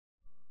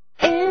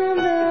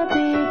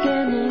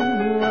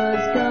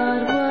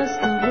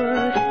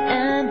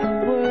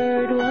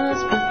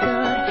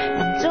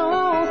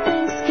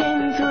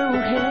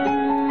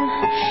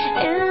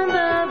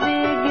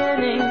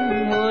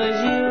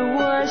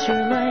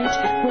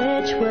light,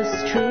 which was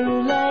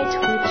true light,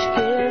 which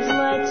gives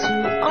light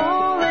to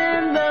all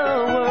in the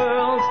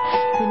world.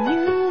 Then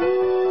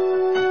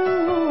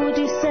you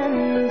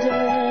descended,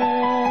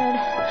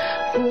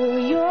 for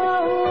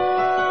your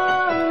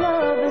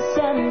love is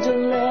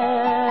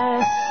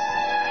endless.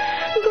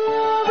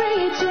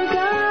 Glory to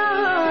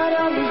God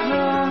on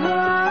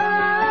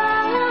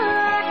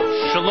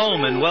high.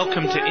 Shalom and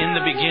welcome to In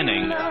the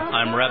Beginning.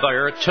 I'm Rabbi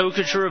Eric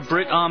Tokajer of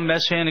Brit Am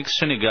Messianic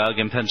Synagogue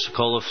in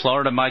Pensacola,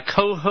 Florida. My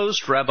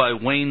co-host, Rabbi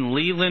Wayne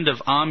Leland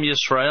of Am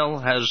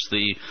Yisrael, has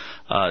the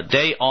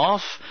day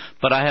off,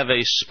 but I have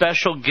a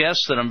special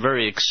guest that I'm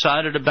very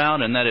excited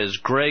about, and that is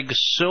Greg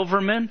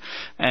Silverman,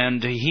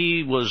 and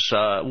he was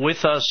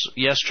with us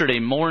yesterday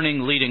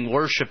morning leading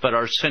worship at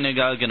our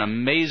synagogue, an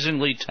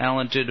amazingly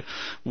talented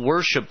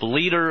worship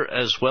leader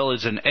as well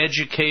as an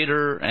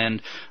educator,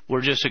 and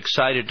we're just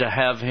excited to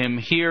have him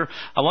here.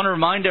 I want to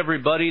remind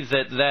everybody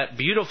that that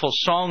beautiful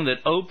song that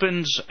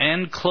opens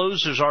and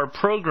closes our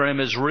program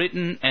is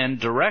written and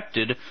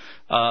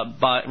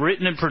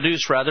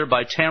produced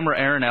by Tamara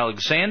Aaron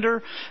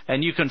Alexander,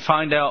 and you can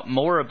find out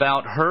more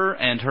about her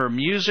and her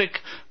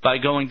music by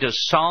going to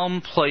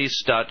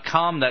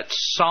psalmplace.com.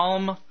 That's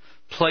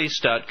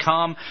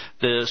psalmplace.com.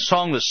 The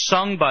song was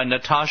sung by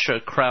Natasha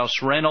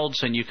Krauss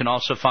Reynolds, and you can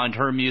also find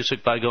her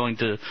music by going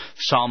to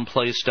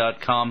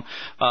psalmplace.com.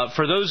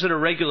 For those that are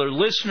regular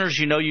listeners,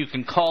 you know you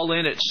can call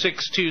in at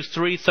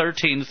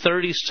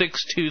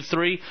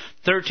 623-1330,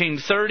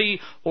 623-1330,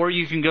 or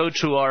you can go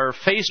to our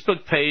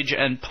Facebook page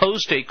and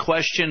post a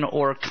question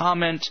or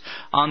comment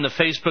on the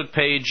Facebook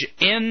page,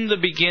 In the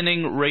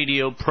Beginning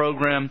Radio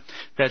Program.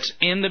 That's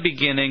In the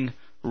Beginning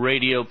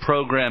Radio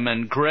Program.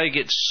 And Greg,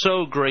 it's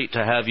so great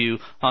to have you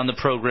on the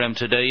program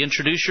today.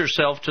 Introduce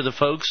yourself to the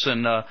folks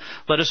and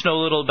let us know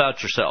a little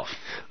about yourself.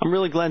 I'm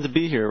really glad to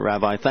be here,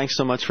 Rabbi. Thanks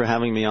so much for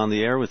having me on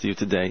the air with you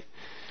today.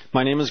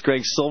 My name is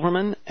Greg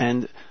Silverman,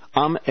 and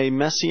I'm a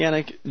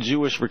Messianic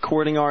Jewish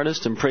recording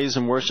artist and praise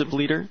and worship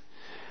leader.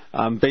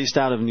 I'm based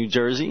out of New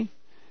Jersey,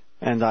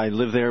 and I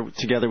live there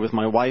together with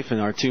my wife and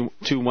our two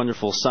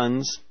wonderful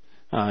sons,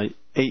 8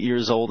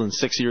 years old and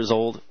 6 years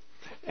old.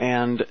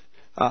 And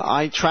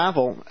I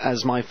travel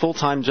as my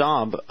full-time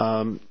job,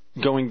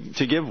 going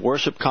to give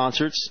worship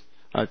concerts,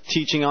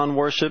 teaching on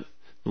worship,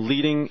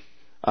 leading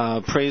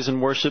praise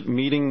and worship,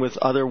 meeting with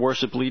other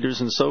worship leaders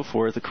and so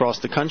forth across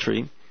the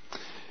country.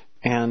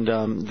 And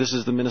this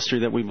is the ministry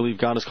that we believe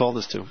God has called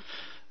us to.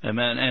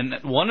 Amen. And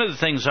one of the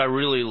things I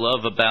really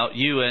love about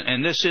you,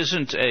 and this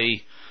isn't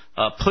a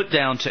put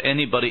down to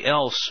anybody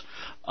else,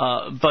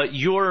 but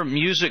your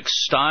music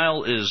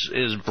style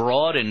is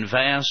broad and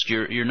vast.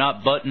 You're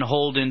not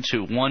buttonholed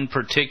into one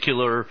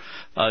particular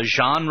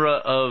genre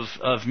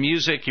of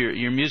music.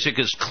 Your music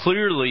is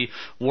clearly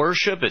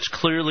worship. It's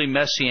clearly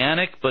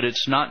messianic, but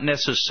it's not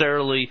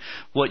necessarily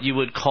what you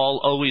would call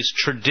always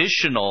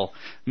traditional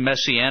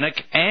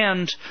messianic.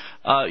 And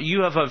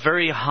you have a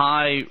very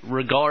high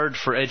regard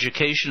for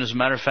education. As a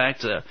matter of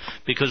fact,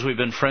 because we've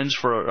been friends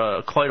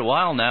for quite a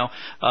while now,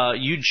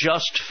 you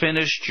just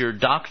finished your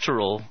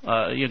doctoral.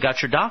 You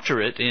got your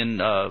doctorate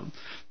in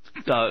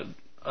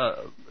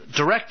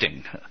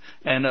directing.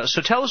 And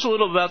so tell us a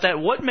little about that.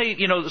 What made,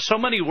 so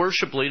many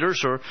worship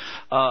leaders or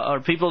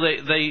people,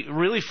 they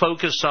really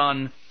focus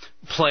on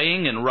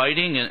playing and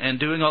writing and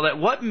doing all that.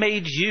 What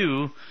made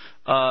you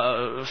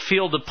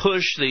feel the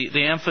push,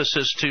 the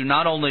emphasis to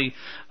not only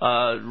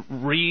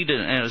read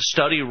and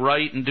study,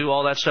 write, and do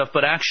all that stuff,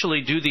 but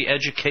actually do the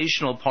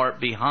educational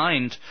part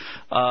behind,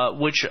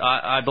 which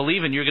I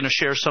believe, and you're going to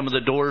share some of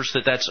the doors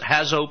that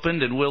has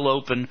opened and will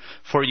open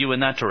for you in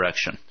that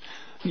direction.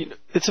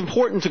 It's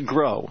important to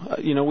grow.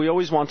 We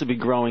always want to be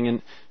growing,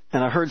 and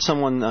I heard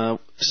someone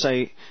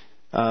say,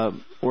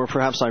 or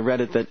perhaps I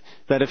read it, that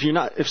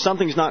if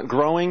something's not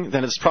growing,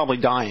 then it's probably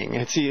dying.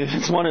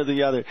 It's one or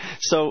the other.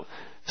 So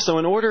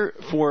in order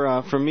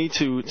for me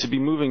to be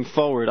moving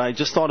forward, I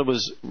just thought it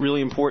was really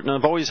important.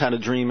 I've always had a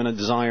dream and a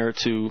desire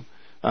to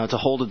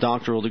hold a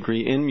doctoral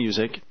degree in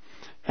music,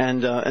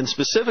 and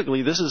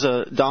specifically, this is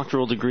a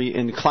doctoral degree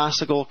in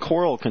classical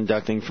choral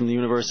conducting from the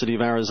University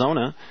of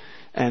Arizona,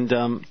 and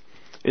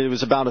it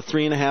was about a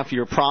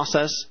 3.5-year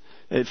process.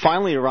 It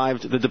finally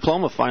arrived. The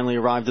diploma finally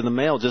arrived in the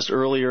mail just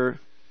earlier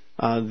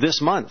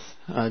this month,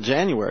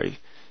 January,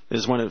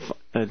 is when it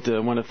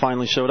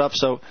finally showed up.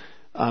 So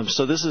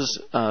this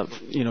is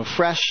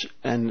fresh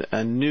and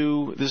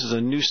new. This is a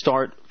new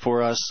start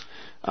for us.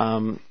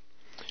 I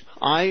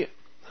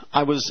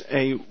was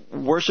a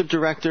worship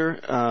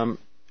director,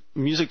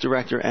 music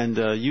director, and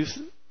youth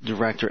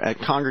director at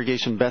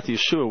Congregation Beth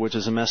Yeshua, which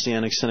is a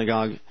Messianic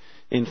synagogue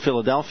in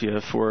Philadelphia,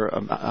 for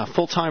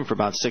full time for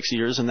about 6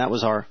 years, and that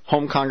was our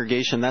home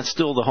congregation. That's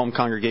still the home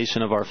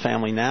congregation of our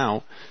family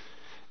now.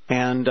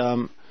 And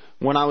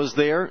when I was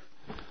there,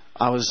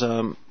 I was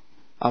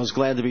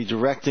glad to be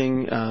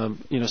directing,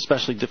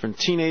 especially different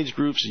teenage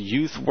groups,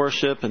 youth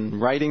worship,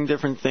 and writing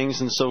different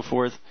things and so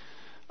forth.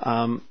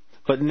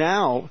 But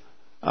now,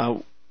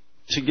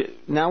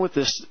 with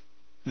this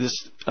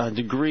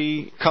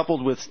degree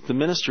coupled with the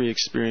ministry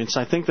experience,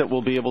 I think that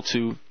we'll be able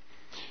to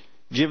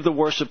give the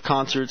worship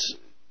concerts,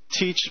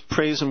 teach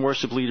praise and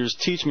worship leaders,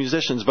 teach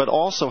musicians, but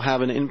also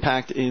have an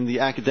impact in the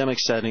academic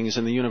settings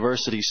and the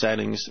university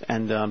settings,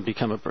 and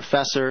become a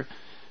professor,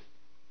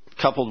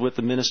 coupled with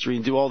the ministry,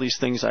 and do all these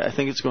things. I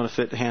think it's going to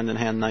fit hand in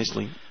hand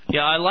nicely.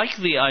 Yeah, I like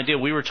the idea.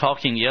 We were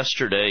talking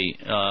yesterday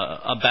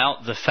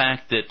about the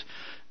fact that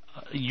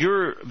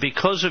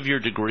because of your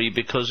degree,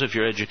 because of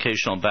your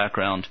educational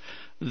background,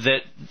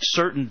 that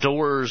certain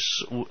doors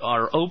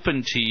are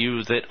open to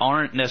you that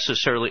aren't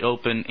necessarily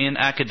open in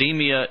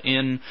academia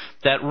in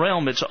that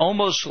realm. It's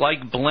almost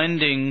like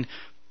blending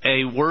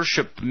a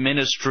worship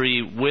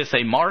ministry with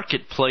a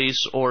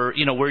marketplace, or,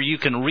 where you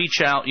can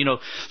reach out.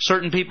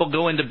 Certain people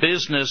go into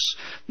business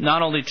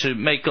not only to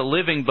make a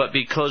living, but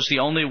because the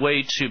only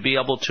way to be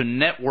able to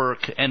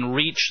network and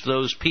reach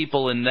those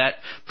people in that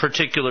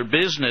particular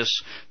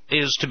business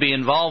is to be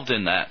involved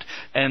in that.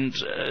 And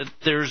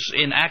there's,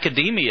 in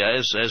academia,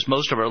 as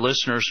most of our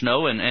listeners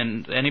know,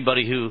 and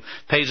anybody who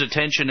pays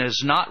attention,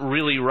 is not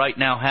really right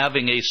now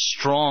having a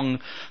strong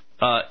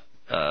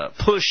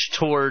push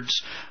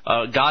towards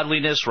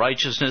godliness,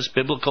 righteousness,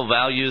 biblical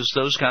values,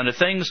 those kind of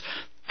things.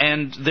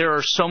 And there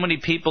are so many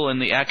people in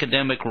the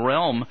academic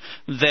realm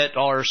that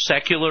are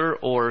secular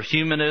or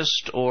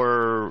humanist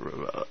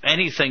or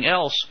anything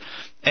else.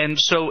 And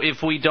so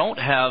if we don't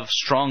have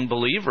strong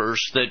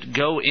believers that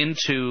go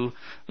into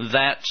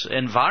that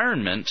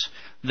environment,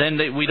 then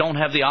we don't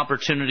have the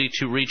opportunity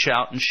to reach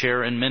out and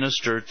share and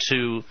minister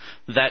to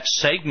that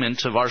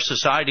segment of our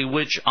society,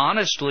 which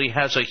honestly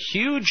has a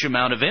huge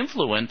amount of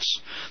influence,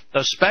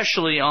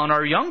 especially on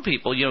our young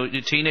people,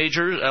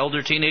 teenagers,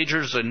 elder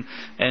teenagers,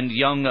 and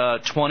young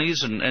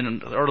 20s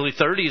and early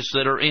 30s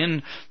that are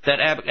in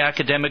that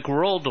academic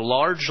world,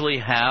 largely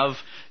have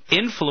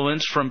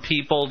influence from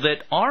people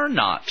that are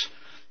not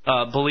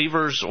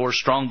believers or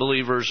strong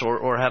believers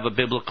or have a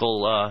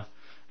biblical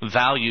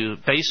value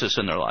basis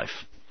in their life.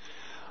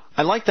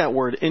 I like that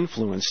word,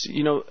 influence.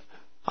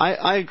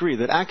 I agree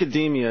that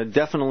academia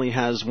definitely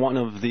has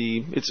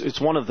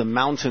it's one of the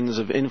mountains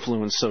of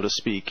influence, so to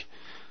speak,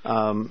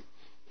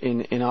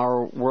 in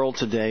our world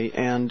today,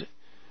 and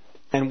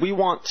we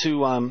want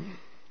to.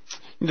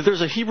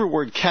 There's a Hebrew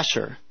word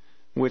kesher,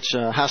 which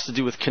has to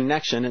do with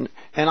connection,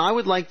 and I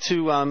would like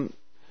to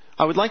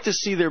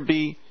see there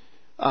be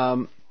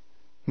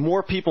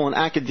more people in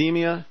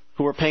academia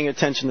who are paying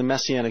attention to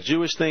Messianic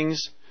Jewish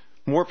things,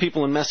 more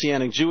people in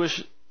Messianic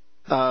Jewish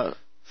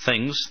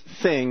things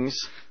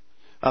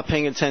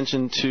paying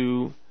attention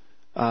to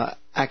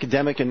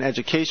academic and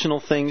educational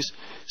things.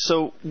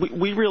 So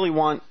we really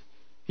want,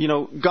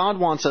 God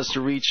wants us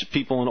to reach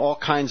people in all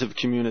kinds of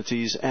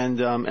communities,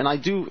 and I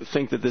do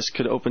think that this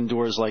could open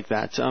doors like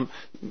that.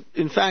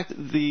 In fact,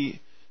 the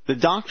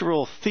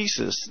doctoral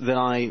thesis that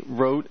I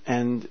wrote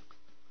and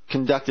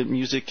conducted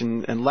music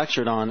and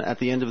lectured on at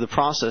the end of the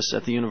process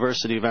at the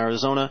University of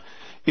Arizona,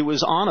 it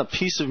was on a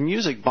piece of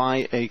music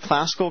by a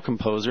classical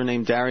composer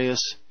named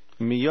Darius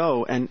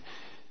Milhaud. And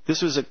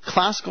this was a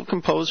classical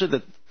composer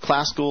that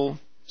classical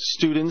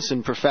students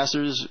and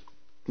professors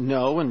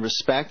know and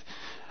respect.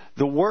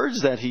 The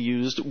words that he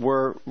used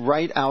were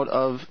right out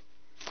of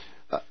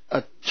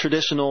a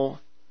traditional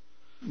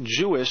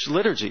Jewish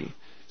liturgy.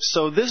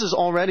 So this is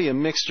already a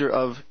mixture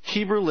of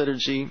Hebrew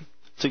liturgy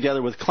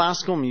together with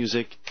classical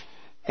music,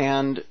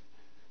 and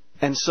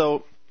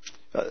so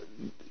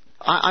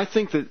I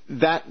think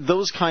that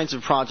those kinds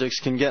of projects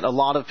can get a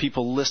lot of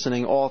people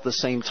listening all at the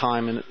same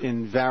time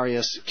in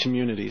various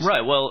communities.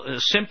 Right. Well,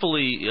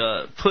 simply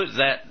put,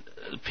 that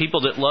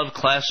people that love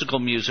classical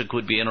music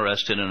would be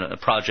interested in a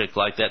project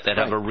like that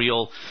have a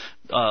real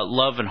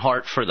love and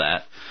heart for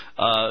that.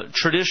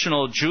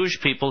 Traditional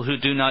Jewish people who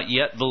do not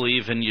yet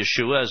believe in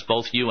Yeshua, as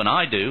both you and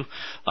I do,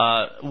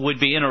 would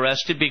be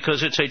interested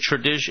because it's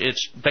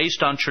it's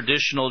based on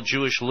traditional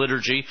Jewish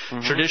liturgy,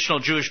 traditional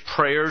Jewish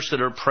prayers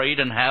that are prayed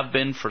and have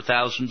been for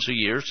thousands of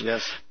years.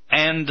 Yes.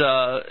 And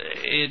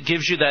it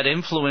gives you that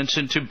influence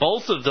into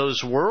both of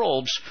those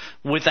worlds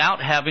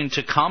without having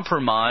to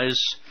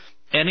compromise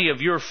any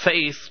of your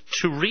faith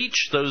to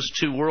reach those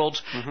two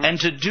worlds, and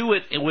to do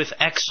it with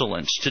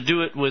excellence, to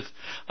do it with,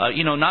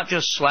 not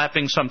just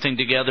slapping something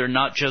together,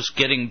 not just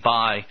getting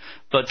by,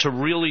 but to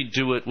really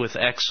do it with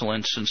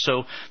excellence. And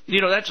so,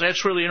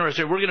 that's really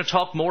interesting. We're going to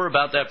talk more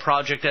about that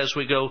project as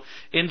we go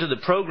into the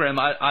program.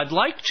 I'd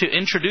like to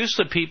introduce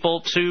the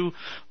people to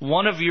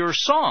one of your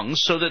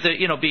songs so that,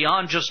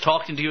 beyond just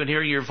talking to you and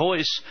hearing your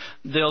voice,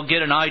 they'll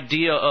get an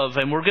idea of,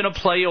 and we're going to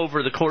play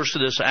over the course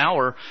of this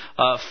hour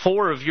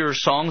 4 of your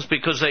songs,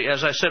 because they,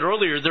 as I said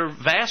earlier, they're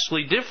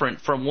vastly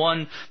different from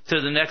one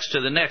to the next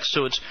to the next.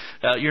 So it's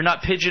you're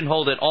not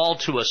pigeonholed at all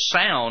to a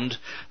sound,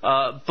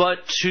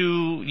 but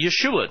to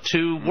Yeshua,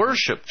 to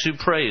worship, to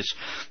praise.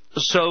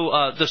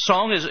 So the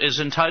song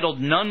is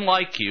entitled None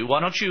Like You.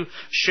 Why don't you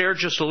share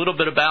just a little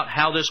bit about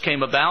how this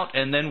came about,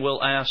 and then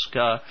we'll ask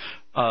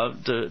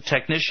the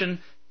technician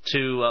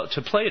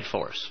to play it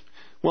for us.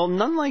 Well,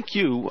 None Like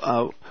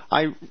You,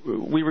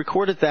 we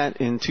recorded that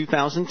in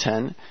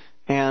 2010,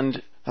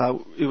 and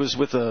it was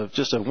with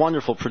just a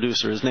wonderful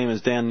producer. His name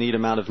is Dan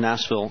Needham out of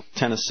Nashville,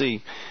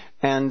 Tennessee.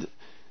 And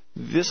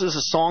This is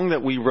a song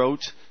that we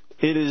wrote.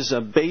 It is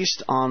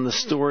based on the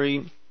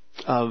story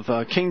of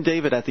King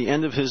David at the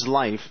end of his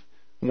life,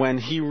 when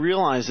he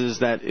realizes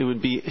that it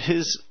would be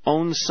his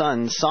own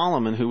son,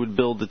 Solomon, who would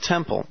build the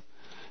temple.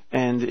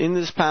 And in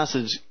this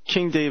passage,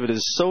 King David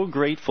is so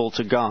grateful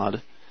to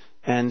God,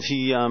 and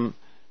he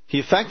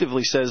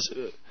effectively says,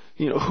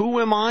 who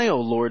am I,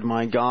 O Lord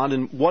my God,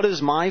 and what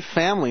is my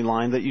family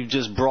line that you've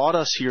just brought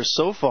us here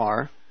so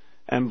far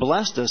and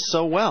blessed us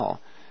so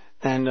well?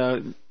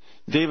 And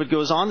David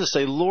goes on to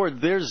say,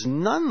 Lord, there's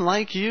none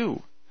like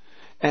you.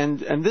 And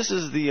this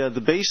is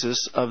the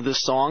basis of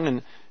this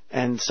song,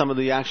 and some of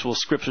the actual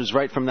scriptures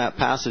right from that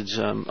passage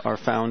are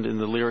found in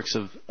the lyrics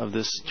of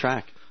this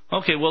track.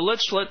 Okay, well,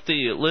 let's let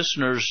the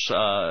listeners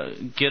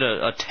get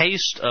a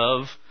taste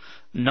of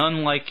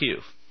None Like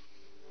You.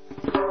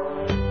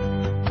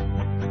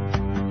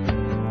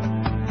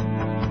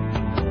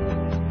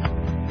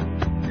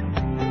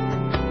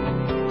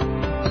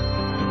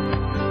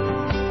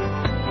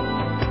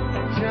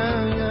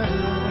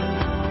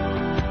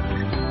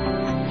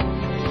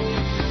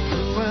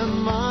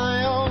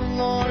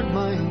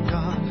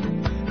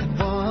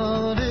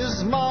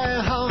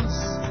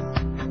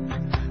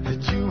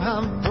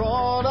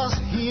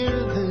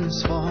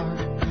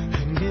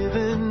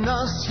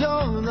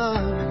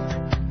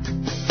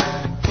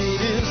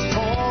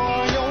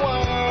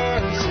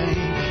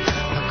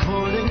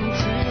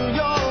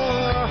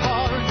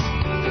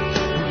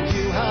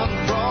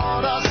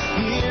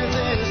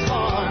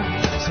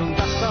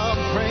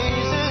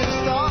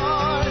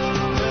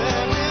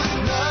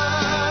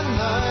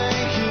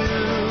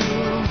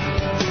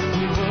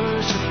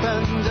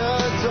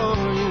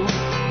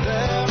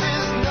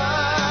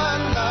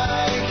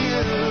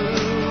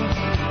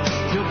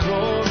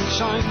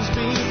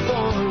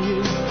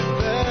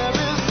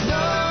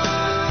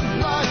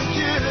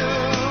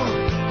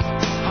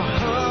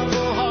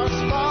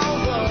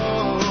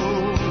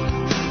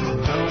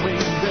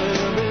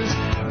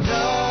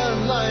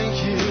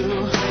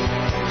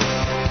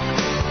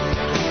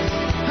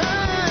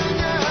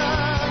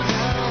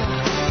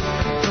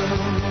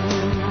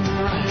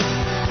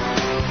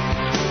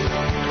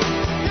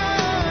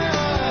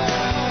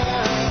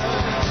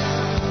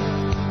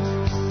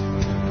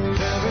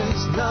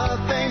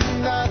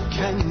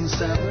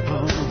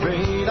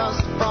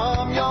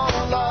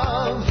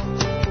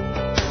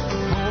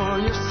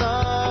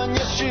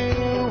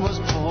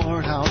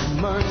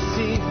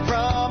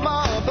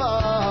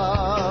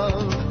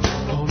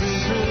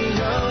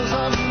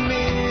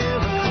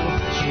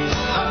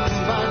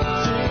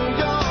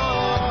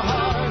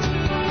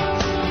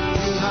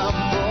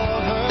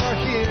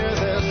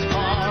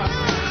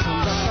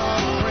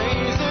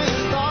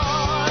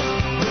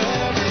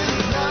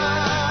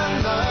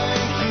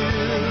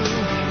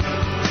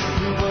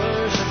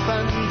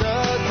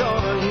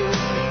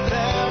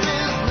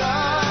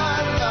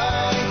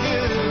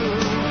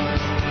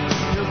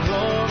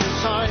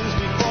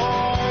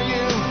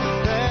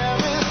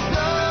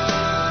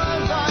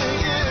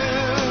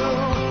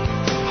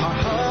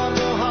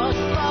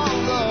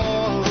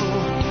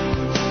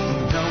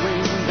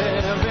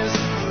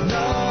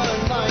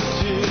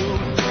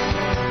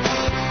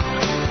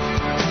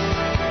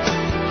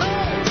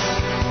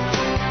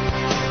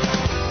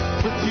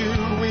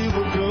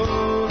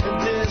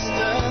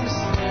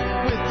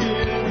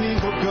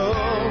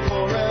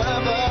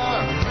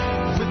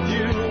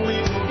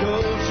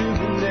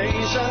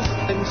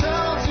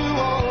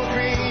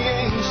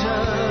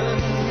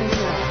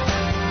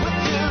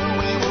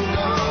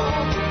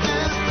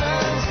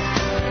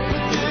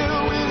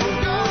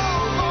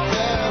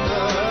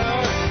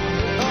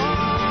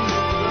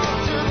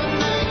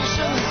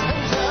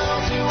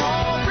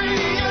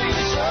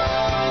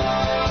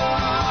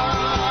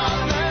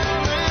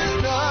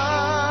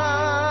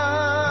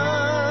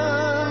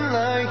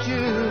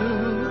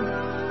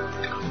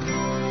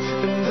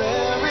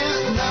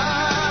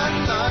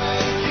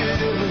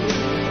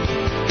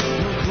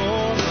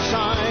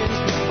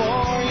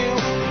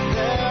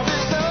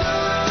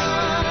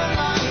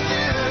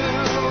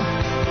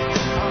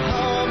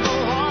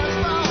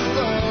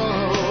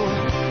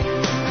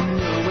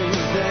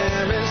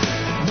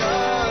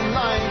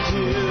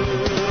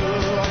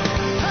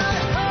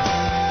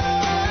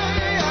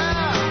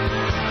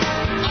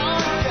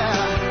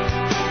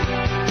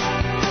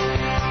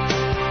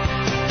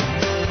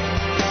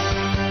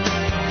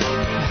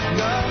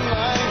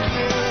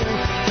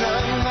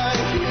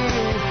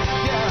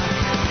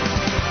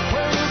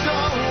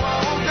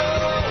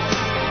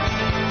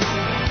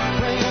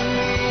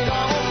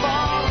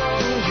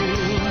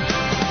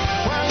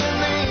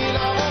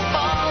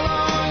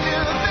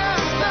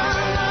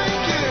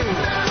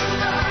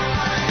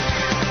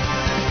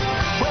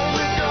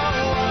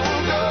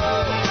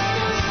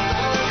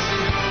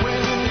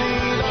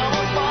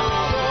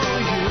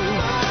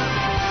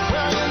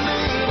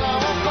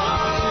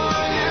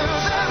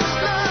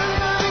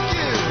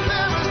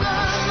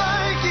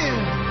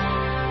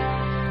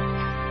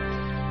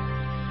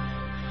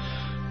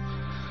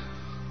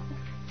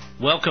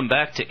 Welcome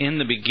back to In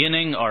the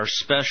Beginning. Our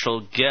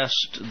special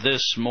guest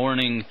this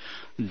morning,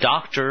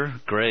 Dr.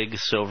 Greg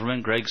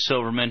Silverman. Greg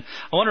Silverman.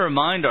 I want to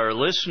remind our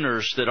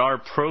listeners that our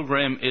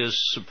program is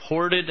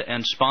supported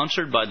and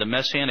sponsored by the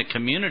Messianic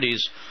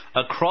communities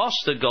across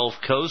the Gulf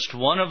Coast.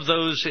 One of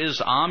those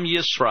is Am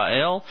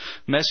Yisrael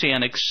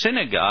Messianic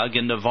Synagogue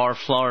in Navarre,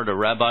 Florida.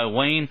 Rabbi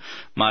Wayne,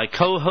 my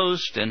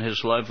co-host, and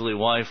his lovely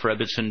wife,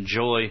 Rebbetzin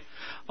Joy,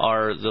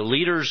 are the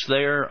leaders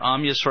there.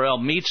 Am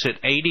Yisrael meets at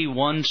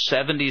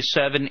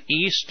 8177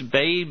 East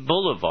Bay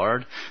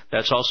Boulevard.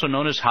 That's also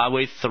known as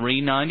Highway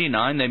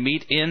 399. They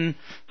meet in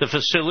the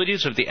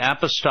facilities of the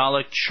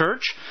Apostolic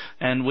Church,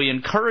 and we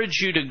encourage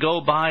you to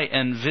go by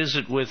and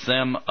visit with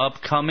them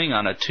upcoming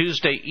on a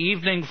Tuesday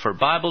evening for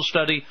Bible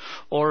study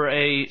or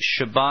a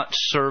Shabbat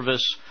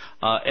service.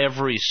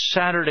 Every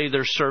Saturday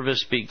their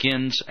service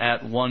begins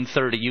at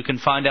 1:30. You can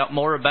find out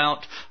more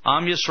about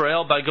Am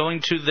Yisrael by going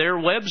to their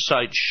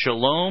website,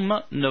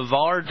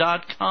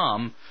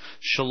 shalomnavar.com.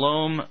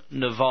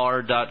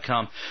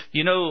 shalomnavar.com.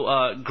 You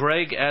know,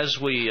 Greg, as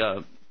we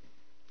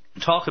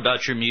talk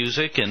about your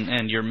music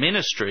and your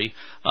ministry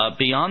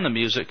beyond the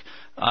music,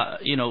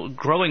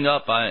 growing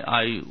up,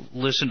 I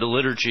listened to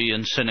liturgy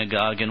in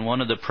synagogue, and one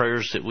of the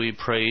prayers that we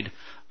prayed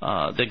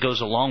that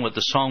goes along with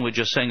the song we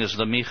just sang is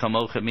the Micha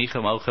Mocha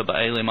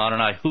Ba'elim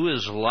Adonai, who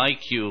is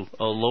like you,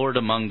 O Lord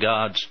among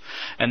gods?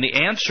 And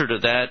the answer to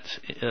that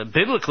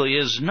biblically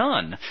is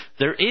none.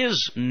 There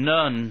is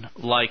none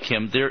like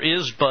him. There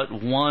is but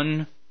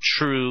one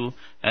true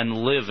and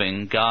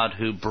living God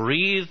who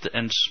breathed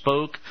and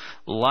spoke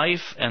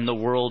life and the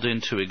world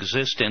into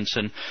existence.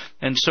 And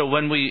so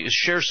when we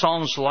share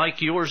songs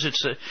like yours,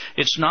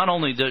 it's not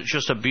only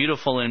just a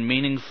beautiful and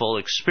meaningful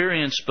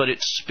experience, but it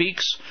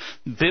speaks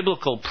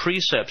biblical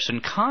precepts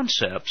and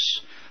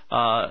concepts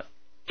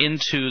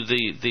into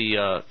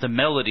the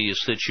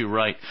melodies that you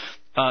write.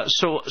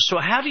 So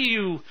how do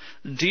you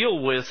deal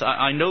with?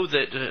 I know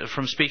that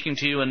from speaking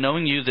to you and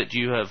knowing you that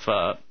you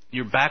have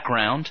your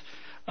background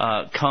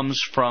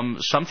comes from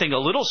something a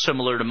little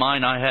similar to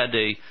mine. I had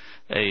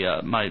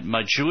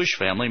my Jewish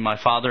family. My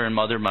father and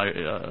mother, my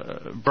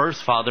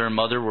birth father and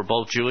mother were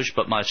both Jewish,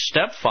 but my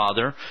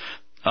stepfather,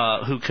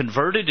 who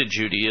converted to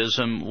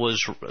Judaism,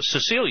 was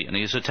Sicilian.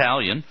 He's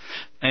Italian.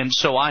 And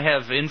so I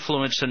have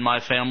influence in my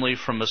family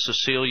from a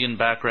Sicilian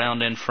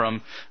background and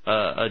from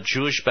a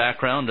Jewish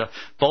background.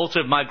 Both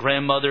of my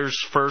grandmother's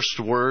first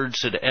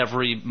words at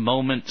every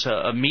moment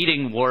a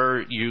meeting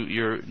were,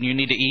 you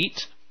need to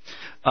eat.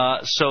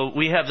 So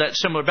we have that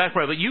similar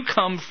background, but you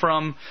come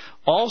from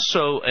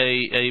also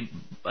a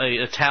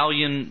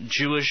Italian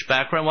Jewish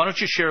background. Why don't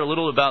you share a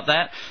little about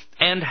that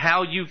and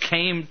how you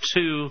came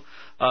to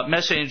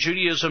Messianic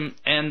Judaism,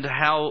 and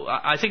how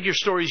I think your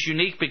story is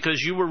unique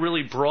because you were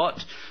really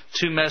brought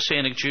to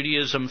Messianic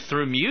Judaism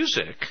through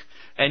music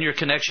and your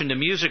connection to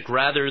music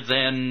rather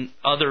than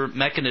other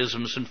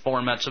mechanisms and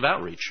formats of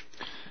outreach.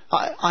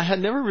 I had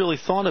never really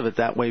thought of it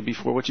that way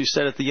before. What you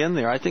said at the end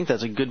there, I think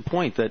that's a good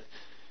point, that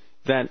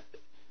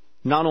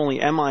not only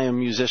am I a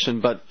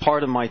musician, but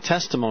part of my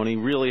testimony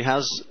really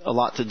has a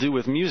lot to do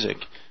with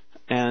music.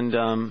 And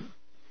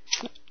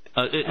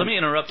let me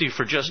interrupt you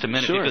for just a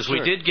minute, because sure.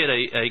 we did get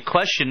a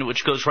question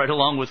which goes right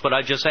along with what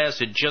I just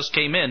asked. It just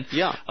came in.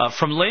 Yeah.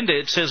 From Linda.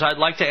 It says, I'd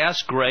like to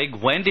ask Greg,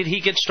 when did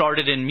he get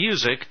started in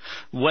music,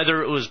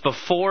 whether it was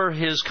before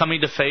his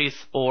coming to faith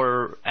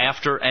or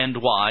after, and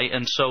why?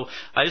 And so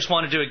I just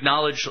wanted to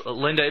acknowledge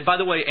Linda. By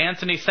the way,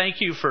 Anthony, thank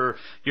you for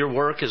your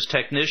work as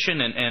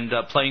technician and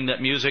playing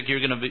that music.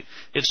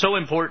 It's so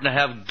important to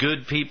have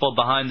good people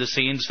behind the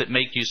scenes that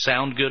make you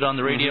sound good on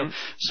the radio. Mm-hmm.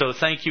 So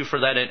thank you for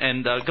that.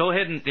 And go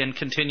ahead and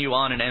continue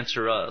on and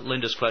answer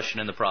Linda's question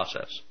in the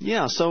process.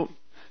 Yeah, so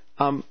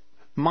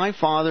my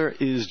father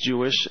is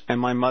Jewish and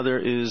my mother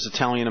is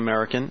Italian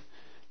American,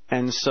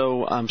 and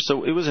so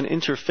it was an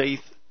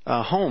interfaith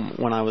home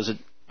when I was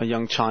a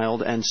young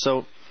child, and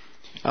so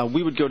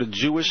we would go to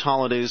Jewish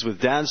holidays with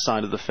Dad's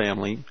side of the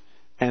family,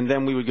 and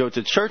then we would go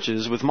to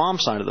churches with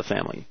Mom's side of the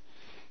family,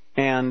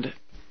 and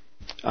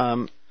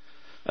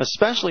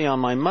especially on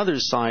my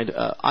mother's side,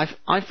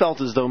 I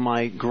felt as though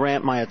my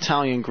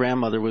Italian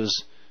grandmother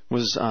was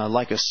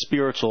like a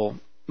spiritual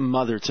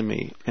mother to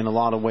me in a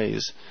lot of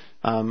ways.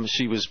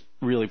 She was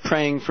really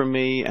praying for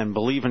me and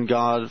believing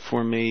God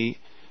for me,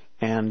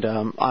 and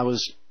I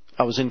was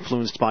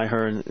influenced by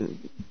her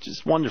and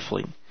just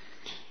wonderfully.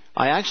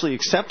 I actually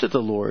accepted the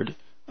Lord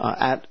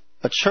at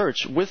a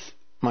church with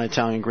my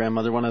Italian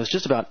grandmother when I was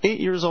just about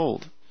 8 years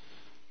old,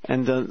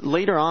 and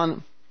later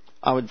on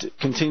I would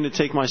continue to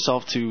take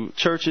myself to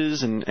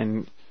churches,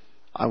 and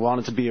I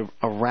wanted to be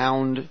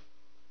around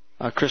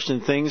Christian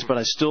things, but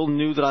I still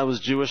knew that I was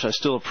Jewish. I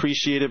still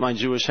appreciated my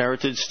Jewish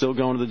heritage, still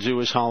going to the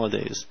Jewish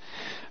holidays.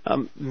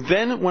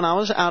 Then when I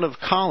was out of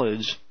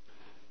college,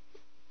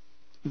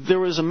 there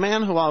was a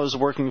man who I was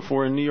working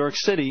for in New York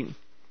City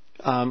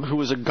who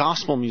was a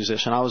gospel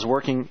musician. I was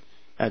working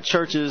at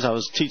churches. I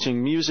was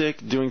teaching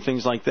music, doing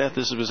things like that.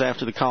 This was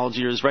after the college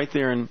years, right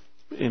there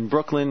in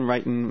Brooklyn,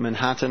 right in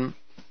Manhattan.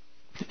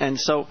 And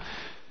so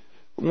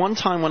one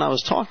time when I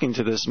was talking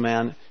to this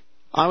man,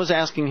 I was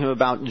asking him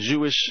about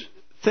Jewish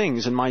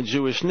things and my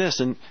Jewishness,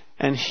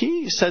 and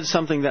he said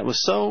something that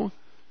was so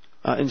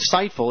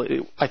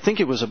insightful. I think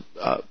it was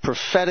a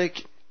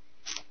prophetic,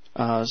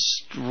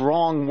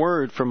 strong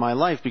word for my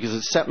life because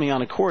it set me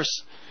on a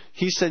course.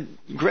 He said,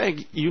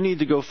 Greg, you need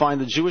to go find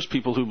the Jewish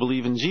people who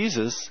believe in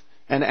Jesus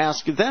and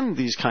ask them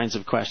these kinds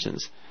of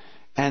questions.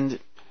 And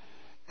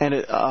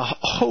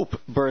hope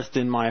birthed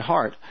in my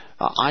heart.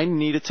 I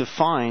needed to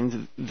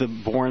find the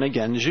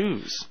born-again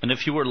Jews. And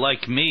if you were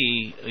like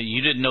me,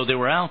 you didn't know they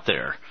were out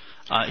there.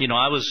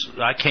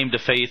 I came to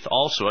faith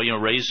also,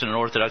 raised in an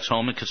Orthodox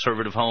home and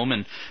conservative home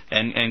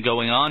and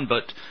going on,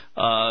 but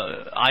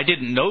I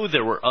didn't know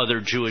there were other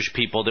Jewish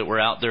people that were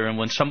out there. And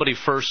when somebody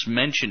first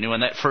mentioned you,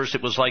 and at first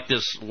it was like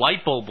this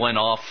light bulb went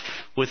off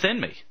within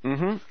me.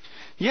 Mm-hmm.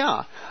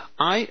 Yeah,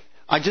 I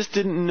just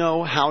didn't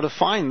know how to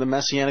find the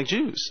Messianic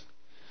Jews.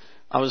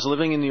 I was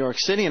living in New York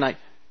City, and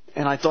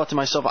I thought to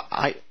myself,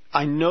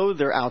 I know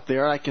they're out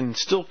there. I can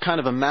still kind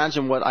of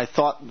imagine what I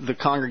thought the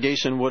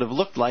congregation would have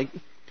looked like,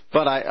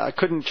 but I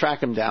couldn't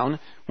track them down.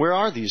 Where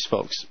are these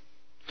folks?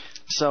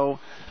 So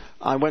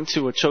I went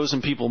to a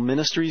Chosen People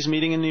Ministries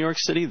meeting in New York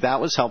City.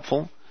 That was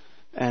helpful.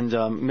 And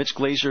Mitch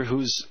Glaser,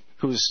 who's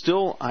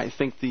still, I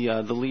think,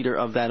 the leader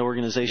of that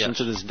organization yes.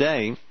 to this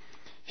day,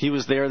 he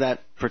was there that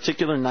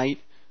particular night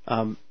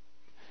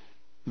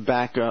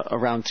back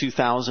around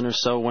 2000 or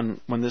so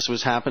when this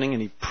was happening,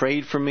 and he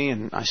prayed for me,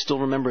 and I still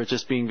remember it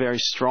just being very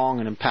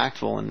strong and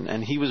impactful,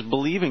 and he was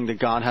believing that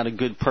God had a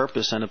good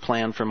purpose and a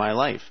plan for my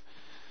life.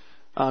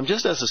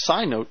 Just as a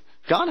side note,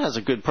 God has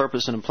a good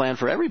purpose and a plan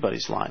for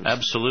everybody's lives.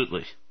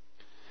 Absolutely.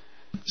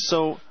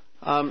 So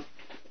then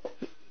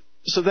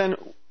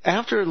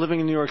after living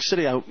in New York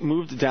City, I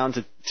moved down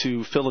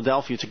to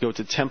Philadelphia to go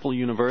to Temple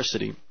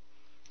University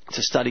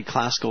to study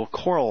classical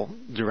choral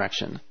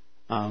direction.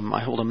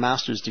 I hold a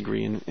master's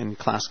degree in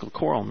classical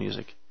choral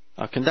music,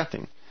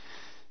 conducting.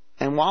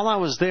 And while I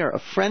was there,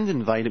 a friend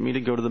invited me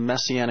to go to the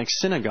Messianic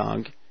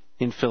Synagogue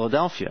in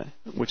Philadelphia,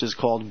 which is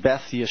called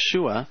Beth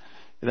Yeshua.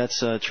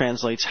 That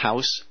translates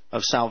House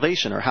of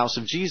Salvation or House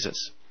of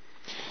Jesus.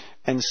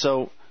 And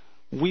so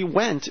we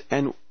went,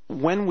 and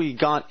when we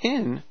got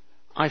in,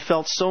 I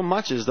felt so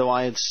much as though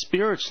I had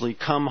spiritually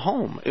come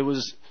home. It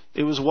was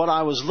what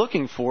I was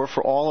looking for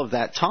all of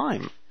that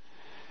time.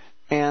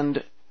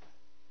 And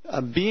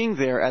being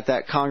there at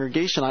that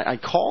congregation, I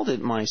called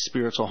it my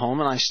spiritual home,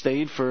 and I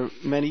stayed for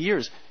many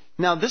years.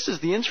 Now, this is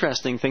the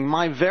interesting thing.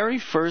 My very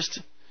first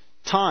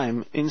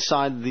time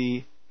inside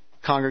the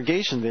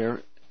congregation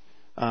there,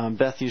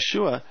 Beth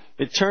Yeshua,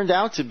 it turned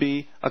out to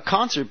be a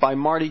concert by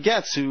Marty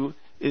Goetz, who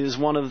is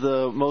one of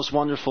the most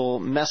wonderful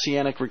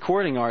Messianic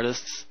recording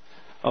artists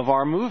of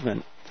our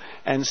movement.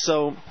 And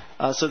so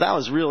that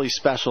was really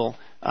special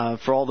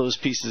for all those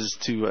pieces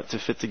to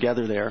fit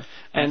together there.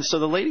 And so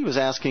the lady was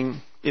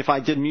asking if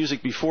I did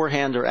music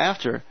beforehand or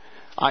after.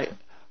 I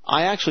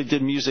actually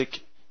did music,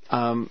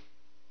 all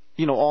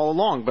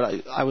along,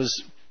 but I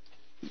was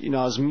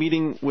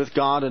meeting with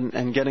God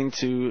and getting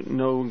to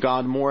know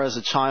God more as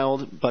a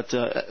child, but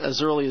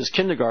as early as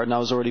kindergarten, I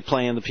was already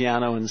playing the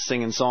piano and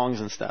singing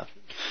songs and stuff.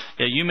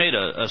 Yeah, you made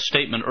a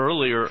statement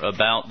earlier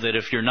about that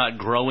if you're not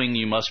growing,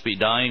 you must be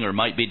dying or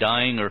might be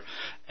dying.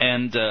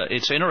 And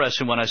it's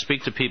interesting when I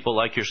speak to people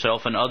like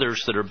yourself and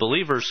others that are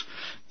believers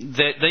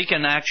that they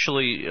can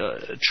actually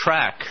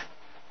track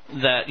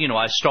that,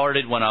 I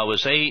started when I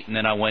was 8, and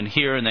then I went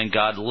here, and then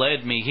God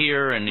led me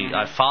here, and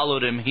I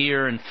followed Him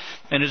here, and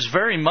it's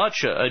very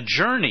much a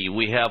journey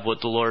we have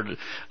with the Lord.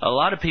 A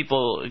lot of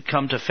people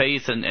come to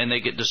faith, and they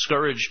get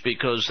discouraged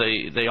because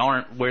they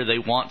aren't where they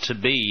want to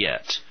be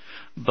yet.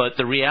 But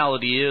the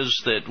reality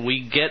is that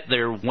we get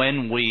there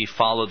when we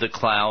follow the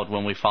cloud,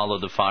 when we follow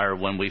the fire,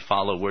 when we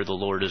follow where the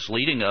Lord is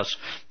leading us,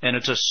 and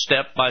it's a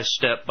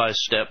step-by-step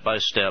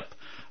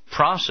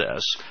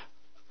process.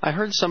 I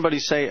heard somebody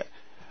say,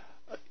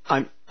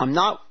 I'm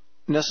not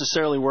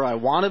necessarily where I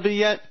want to be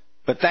yet,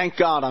 but thank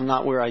God I'm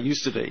not where I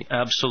used to be.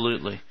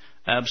 Absolutely.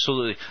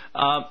 One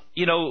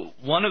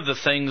of the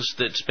things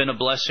that's been a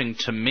blessing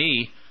to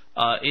me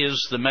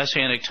is the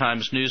Messianic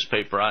Times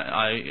newspaper.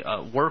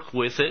 I work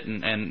with it,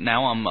 and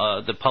now I'm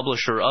the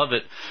publisher of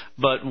it.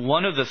 But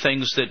one of the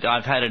things that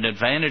I've had an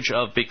advantage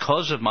of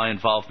because of my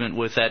involvement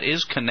with that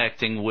is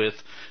connecting with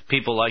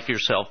people like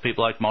yourself,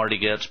 people like Marty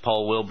Goetz,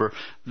 Paul Wilbur,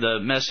 the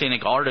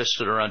Messianic artists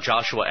that are on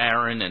Joshua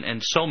Aaron,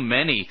 and so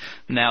many.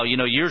 Now,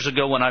 years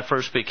ago when I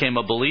first became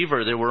a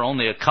believer, there were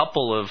only a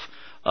couple of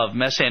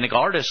Messianic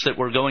artists that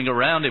were going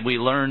around, and we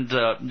learned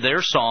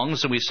their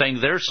songs, and we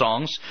sang their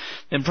songs.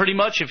 And pretty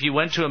much if you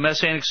went to a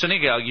Messianic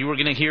synagogue, you were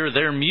going to hear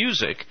their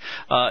music.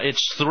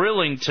 It's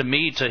thrilling to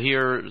me to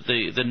hear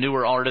the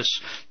newer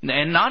artists,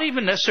 and not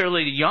even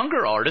necessarily the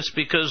younger artists,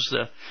 because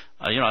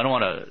I don't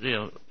want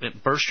to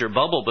burst your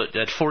bubble, but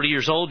at 40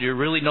 years old, you're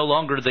really no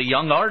longer the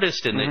young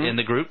artist in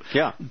the group.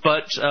 Yeah.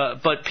 But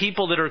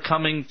people that are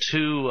coming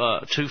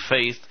to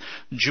faith,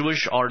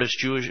 Jewish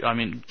artists,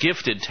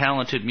 gifted,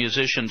 talented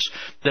musicians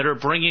that are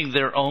bringing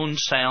their own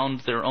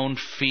sound, their own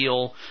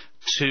feel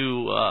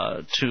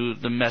to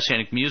the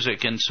Messianic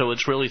music, and so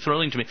it's really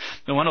thrilling to me.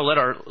 I want to let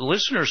our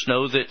listeners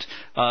know that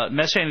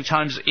Messianic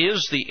Times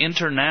is the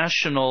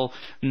international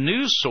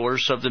news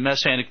source of the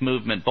Messianic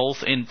movement,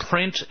 both in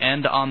print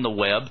and on the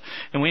web,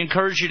 and we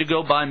encourage you to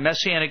go by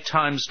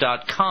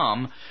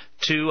MessianicTimes.com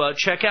to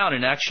check out.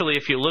 And actually,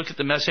 if you look at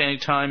the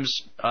Messianic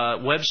Times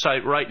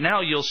website right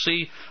now, you'll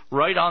see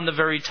right on the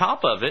very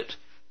top of it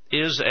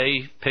is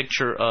a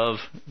picture of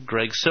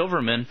Greg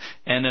Silverman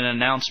and an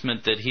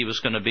announcement that he was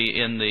going to be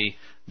in the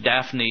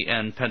Daphne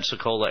and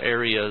Pensacola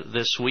area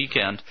this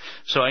weekend.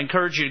 So I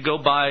encourage you to go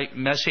by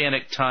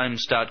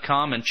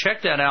MessianicTimes.com and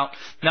check that out.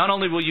 Not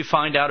only will you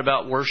find out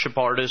about worship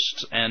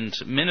artists and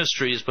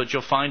ministries, but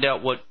you'll find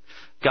out what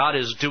God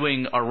is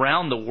doing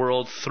around the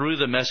world through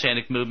the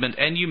Messianic movement,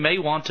 and you may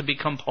want to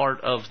become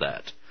part of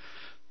that.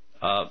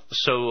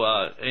 So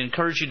I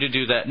encourage you to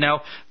do that.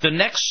 Now, the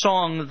next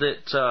song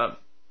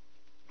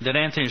that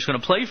Anthony is going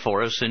to play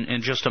for us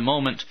in just a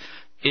moment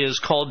is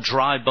called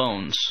Dry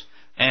Bones.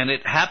 And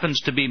it happens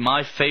to be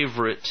my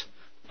favorite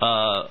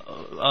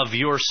of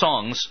your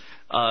songs.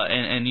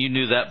 And you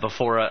knew that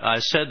before I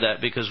said that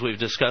because we've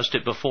discussed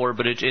it before.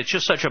 But it's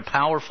just such a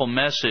powerful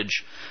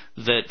message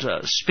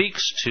that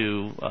speaks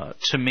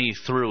to me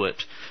through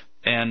it.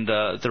 And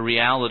the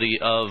reality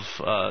of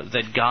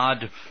that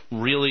God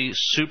really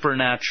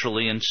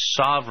supernaturally and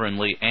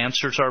sovereignly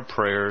answers our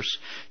prayers,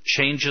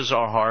 changes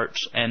our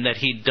hearts, and that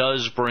He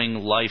does bring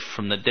life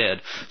from the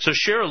dead. So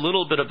share a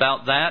little bit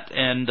about that,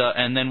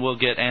 and then we'll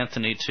get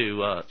Anthony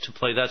to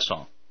play that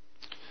song.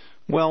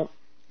 Well,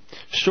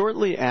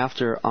 shortly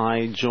after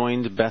I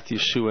joined Beth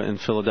Yeshua in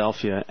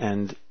Philadelphia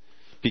and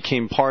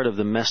became part of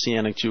the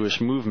Messianic Jewish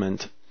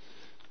movement,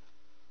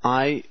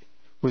 I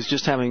was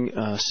just having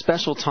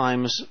special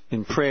times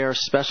in prayer,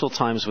 special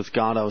times with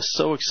God. I was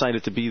so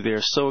excited to be there,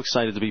 so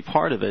excited to be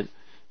part of it.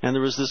 And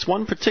there was this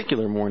one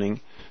particular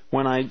morning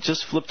when I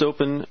just flipped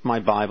open my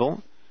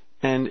Bible,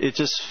 and it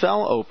just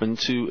fell open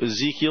to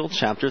Ezekiel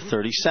chapter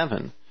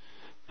 37.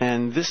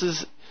 And this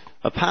is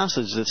a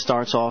passage that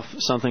starts off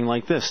something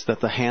like this,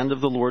 that the hand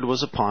of the Lord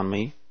was upon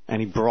me, and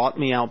He brought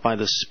me out by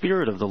the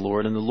Spirit of the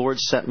Lord, and the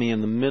Lord set me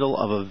in the middle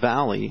of a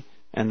valley,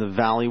 and the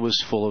valley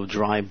was full of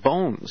dry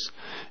bones.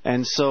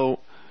 And so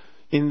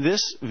in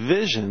this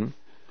vision,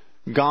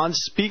 God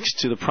speaks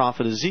to the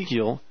prophet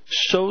Ezekiel,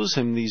 shows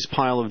him these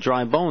pile of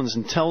dry bones,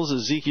 and tells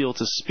Ezekiel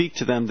to speak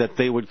to them that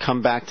they would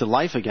come back to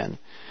life again.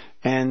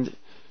 And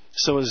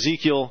so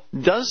Ezekiel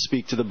does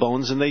speak to the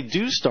bones, and they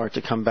do start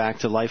to come back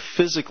to life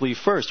physically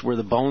first, where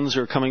the bones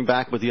are coming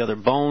back with the other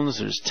bones.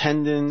 There's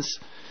tendons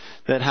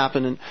that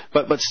happen.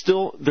 But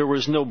still, there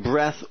was no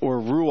breath or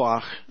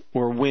ruach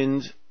or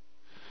wind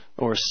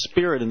or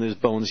spirit in these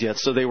bones yet.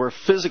 So they were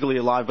physically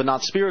alive, but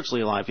not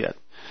spiritually alive yet.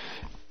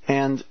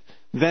 And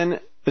then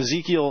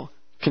Ezekiel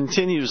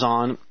continues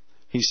on.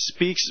 He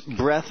speaks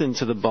breath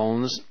into the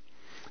bones,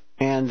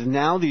 and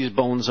now these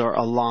bones are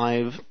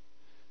alive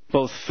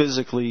both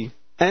physically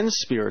and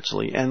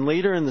spiritually. And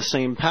later in the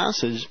same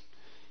passage,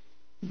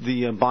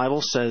 the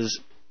Bible says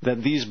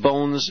that these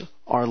bones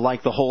are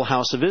like the whole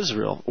house of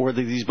Israel, or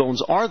that these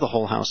bones are the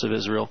whole house of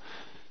Israel,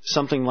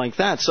 something like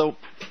that. So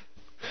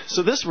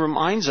this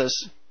reminds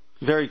us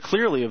very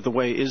clearly of the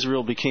way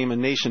Israel became a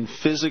nation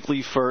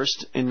physically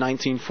first in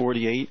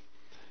 1948,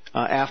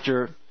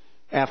 after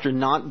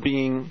not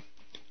being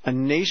a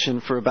nation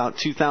for about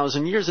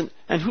 2,000 years.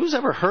 And who's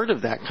ever heard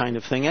of that kind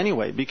of thing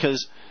anyway?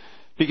 Because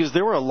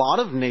there were a lot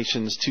of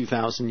nations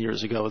 2,000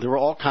 years ago. There were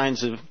all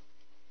kinds of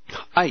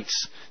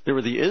ites. There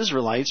were the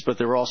Israelites, but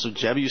there were also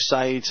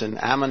Jebusites and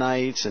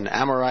Ammonites and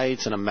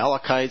Amorites and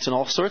Amalekites and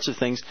all sorts of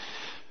things.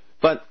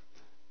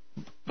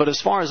 But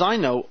as far as I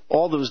know,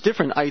 all those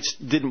different ites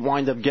didn't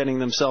wind up getting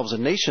themselves a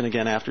nation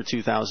again after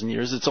 2,000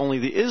 years. It's only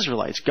the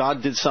Israelites.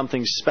 God did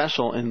something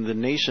special in the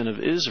nation of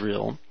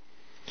Israel,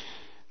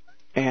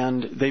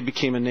 and they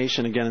became a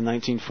nation again in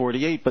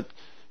 1948. But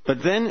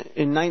then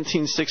in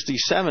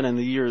 1967 and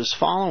the years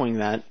following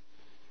that,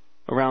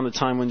 around the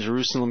time when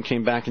Jerusalem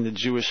came back into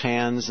Jewish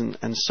hands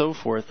and so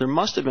forth, there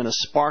must have been a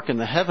spark in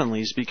the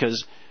heavenlies,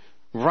 because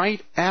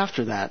right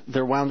after that,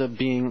 there wound up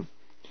being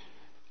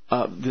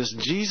this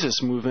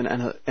Jesus movement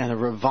and a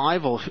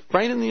revival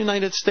right in the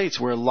United States,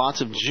 where lots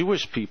of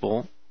Jewish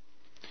people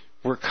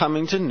were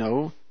coming to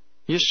know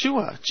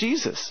Yeshua,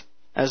 Jesus,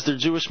 as their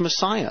Jewish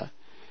Messiah.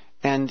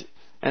 And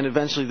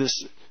eventually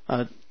this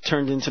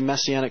turned into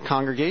Messianic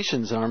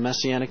congregations and our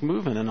Messianic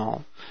movement and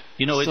all.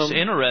 You know, it's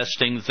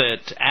interesting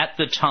that at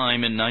the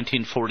time in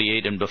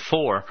 1948 and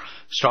before,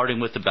 starting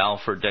with the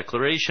Balfour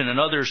Declaration and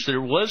others,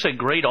 there was a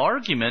great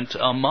argument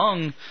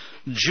among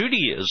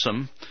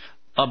Judaism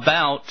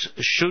about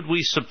should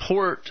we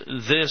support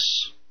this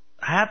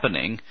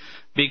happening,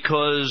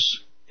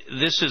 because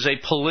this is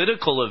a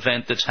political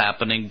event that's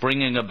happening,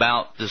 bringing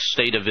about the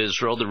state of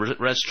Israel, the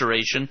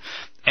restoration,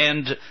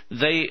 And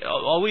they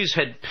always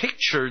had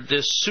pictured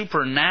this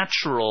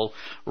supernatural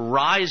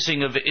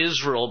rising of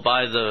Israel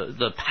by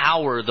the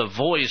power, the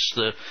voice,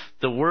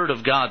 the Word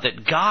of God,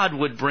 that God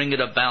would bring it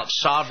about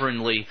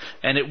sovereignly,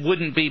 and it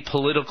wouldn't be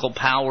political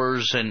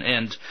powers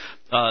and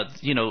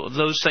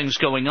those things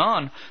going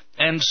on.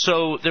 And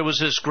so there was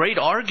this great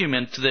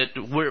argument that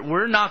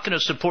we're not going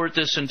to support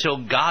this until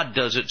God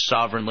does it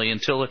sovereignly,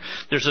 until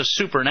there's a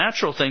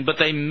supernatural thing. But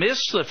they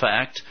missed the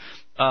fact,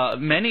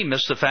 many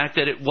missed the fact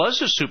that it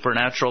was a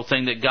supernatural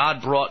thing that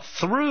God brought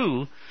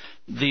through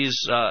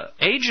these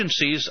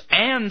agencies.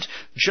 And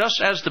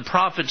just as the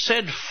prophet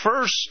said,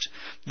 first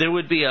there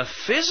would be a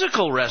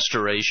physical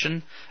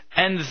restoration,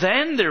 and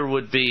then there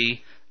would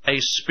be a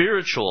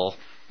spiritual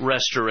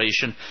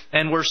restoration.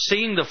 And we're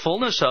seeing the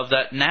fullness of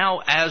that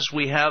now as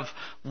we have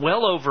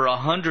well over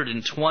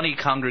 120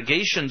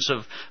 congregations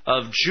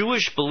of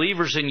Jewish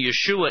believers in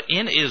Yeshua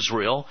in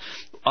Israel,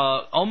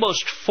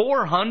 almost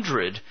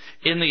 400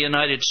 in the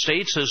United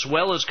States, as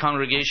well as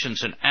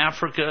congregations in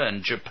Africa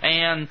and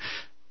Japan,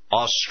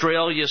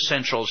 Australia,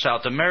 Central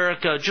South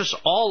America, just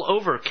all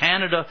over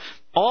Canada,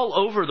 all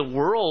over the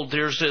world.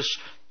 There's this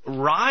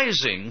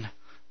rising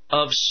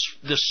of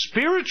the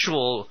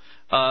spiritual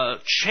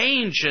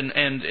change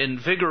and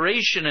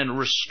invigoration and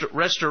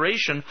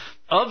restoration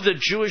of the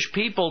Jewish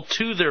people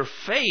to their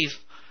faith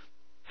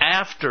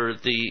after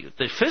the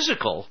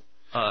physical.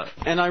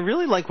 And I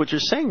really like what you're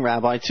saying,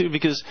 Rabbi, too,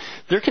 because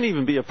there can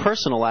even be a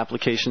personal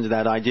application to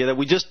that idea that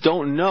we just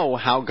don't know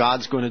how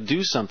God's going to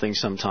do something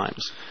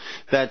sometimes.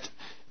 That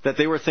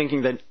they were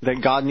thinking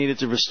that God needed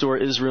to restore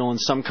Israel in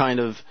some kind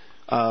of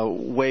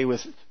way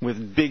with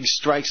big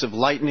strikes of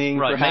lightning,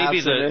 right?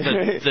 Perhaps.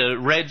 Maybe the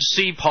Red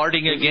Sea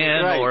parting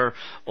again, right.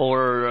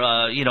 or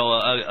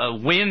a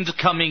wind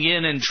coming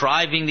in and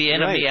driving the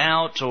enemy right.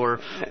 out, or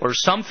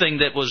something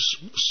that was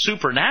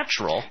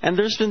supernatural. And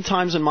there's been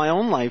times in my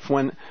own life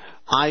when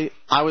I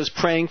was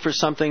praying for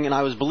something and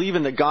I was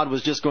believing that God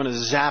was just going to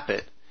zap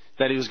it,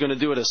 that He was going to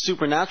do it a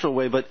supernatural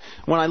way. But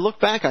when I look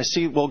back, I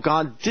see, well,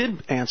 God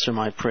did answer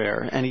my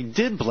prayer, and He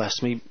did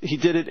bless me. He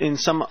did it in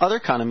some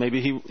other kind of,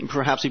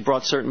 perhaps He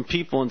brought certain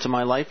people into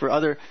my life, or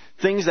other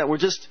things that were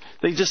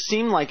they just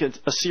seemed like a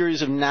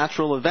series of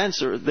natural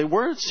events, or they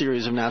were a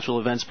series of natural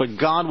events, but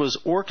God was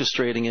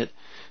orchestrating it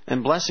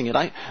and blessing it.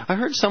 I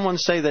heard someone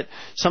say that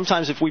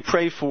sometimes if we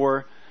pray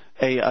for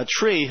a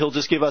tree, He'll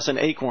just give us an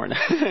acorn.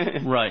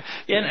 Right.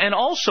 And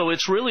also,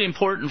 it's really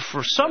important,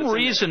 for some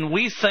reason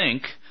we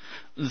think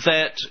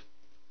that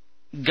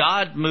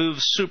God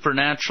moves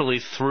supernaturally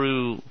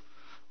through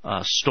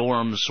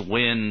storms,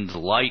 wind,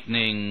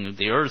 lightning,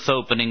 the earth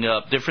opening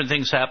up, different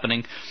things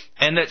happening,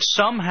 and that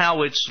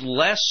somehow it's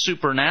less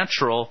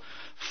supernatural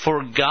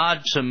for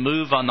God to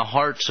move on the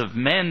hearts of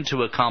men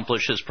to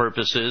accomplish His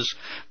purposes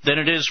than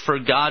it is for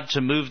God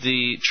to move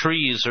the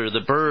trees or the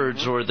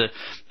birds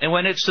and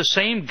when it's the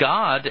same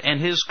God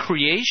and His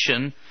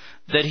creation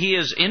that He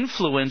is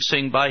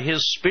influencing by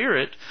His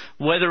Spirit,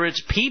 whether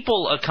it's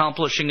people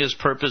accomplishing His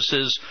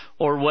purposes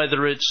or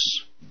whether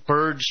it's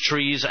birds,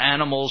 trees,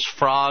 animals,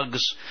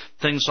 frogs,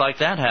 things like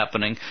that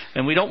happening.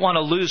 And we don't want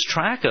to lose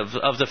track of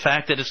the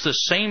fact that it's the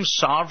same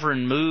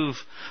sovereign move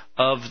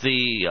of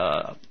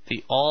the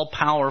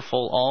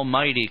all-powerful,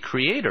 almighty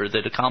Creator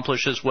that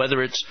accomplishes,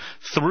 whether it's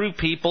through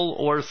people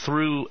or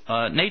through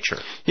nature.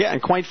 Yeah,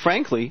 and quite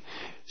frankly,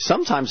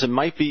 sometimes it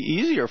might be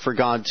easier for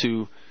God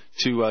to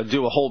do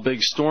a whole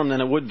big storm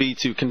than it would be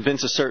to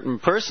convince a certain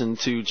person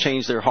to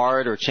change their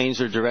heart or change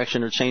their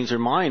direction or change their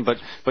mind.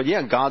 But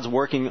yeah, God's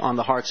working on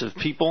the hearts of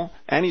people,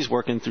 and He's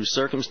working through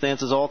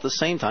circumstances all at the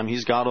same time.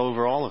 He's God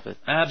over all of it.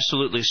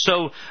 Absolutely.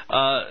 So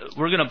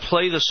we're going to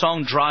play the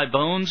song Dry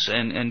Bones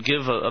and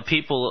give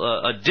people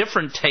a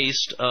different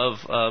taste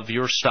of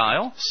your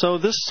style. So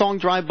this song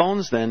Dry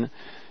Bones, then,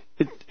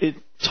 it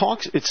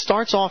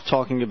starts off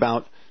talking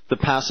about the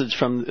passage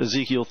from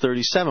Ezekiel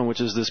 37, which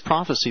is this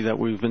prophecy that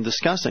we've been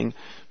discussing.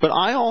 But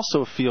I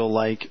also feel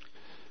like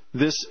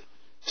this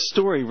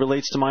story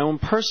relates to my own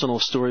personal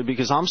story,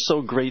 because I'm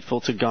so grateful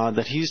to God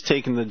that He's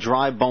taken the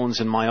dry bones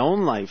in my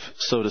own life,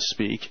 so to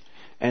speak,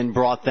 and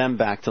brought them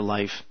back to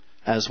life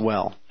as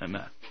well.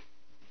 Amen.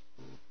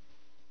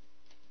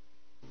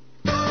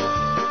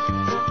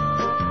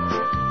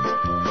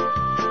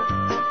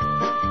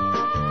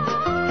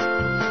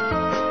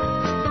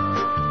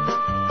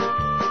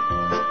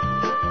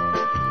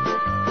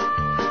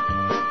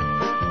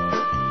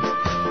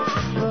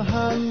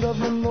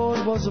 The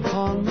Lord was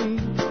upon me,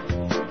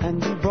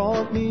 and He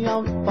brought me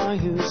out by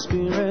His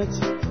Spirit.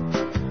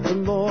 The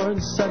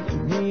Lord set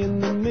me in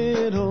the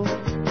middle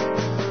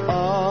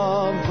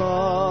of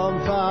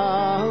the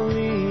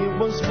valley. It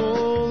was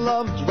full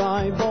of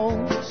dry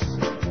bones.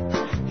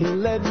 He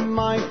led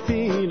my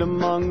feet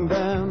among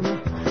them.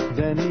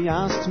 Then He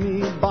asked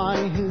me by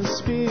His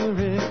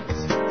Spirit,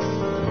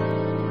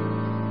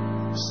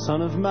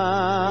 Son of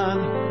man,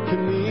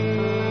 can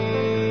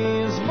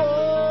these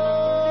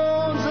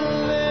bones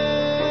live?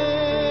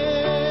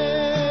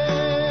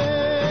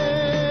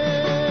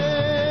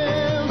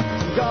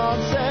 God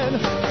said,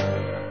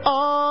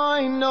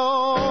 I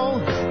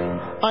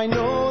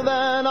know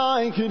that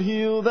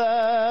heal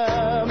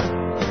them.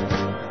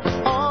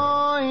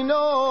 I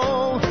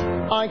know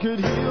I could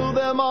heal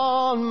them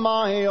on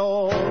my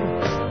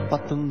own.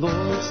 But the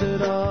Lord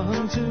said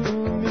unto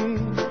me,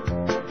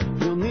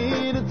 you'll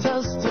need a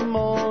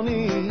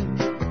testimony.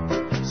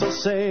 So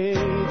say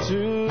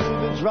to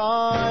the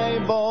dry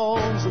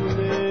bones,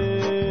 live.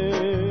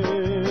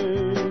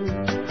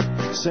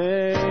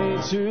 Say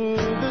to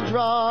the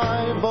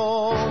dry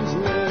bones,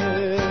 live.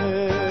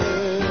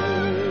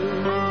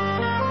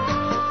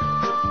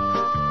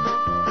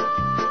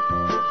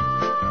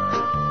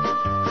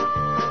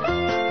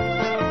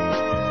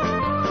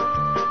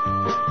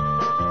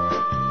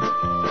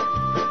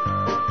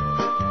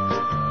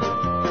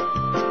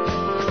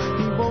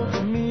 He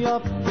woke me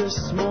up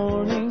this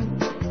morning.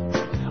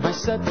 I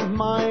set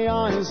my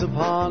eyes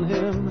upon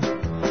him.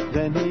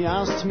 Then he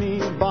asked me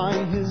by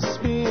his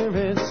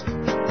Spirit,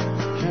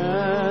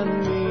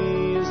 can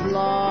these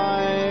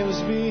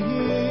lives be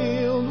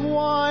healed?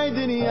 Why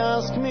did he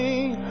ask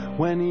me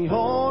when he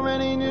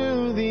already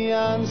knew the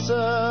answer?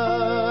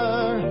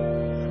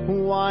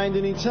 Why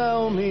did he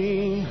tell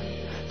me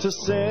to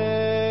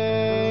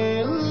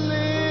say,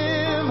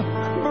 live,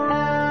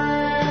 breathe?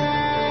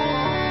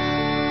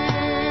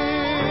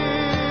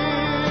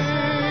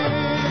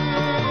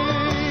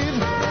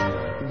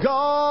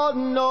 God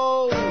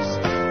knows,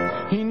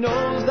 he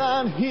knows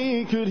that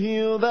he could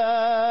heal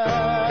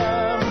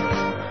them.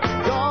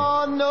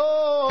 God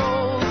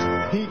knows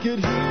he could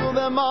heal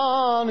them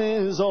on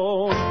his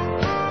own.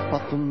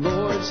 But the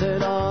Lord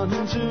said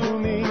unto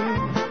me,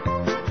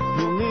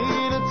 you'll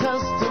need a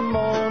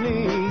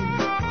testimony.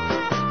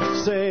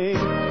 Say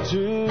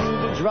to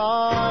the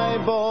dry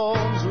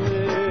bones,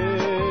 live.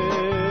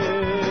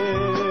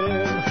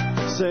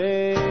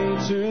 Say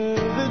to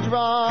the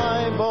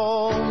dry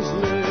bones,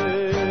 live.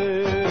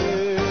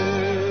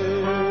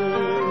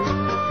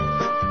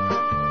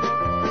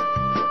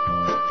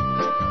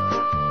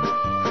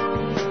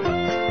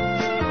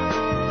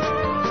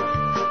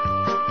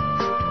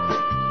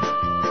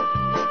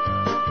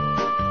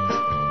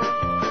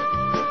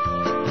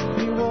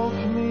 He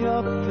woke me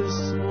up this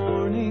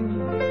morning.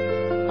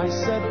 I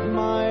set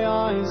my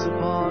eyes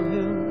upon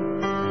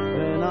him.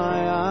 Then I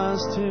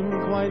asked him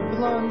quite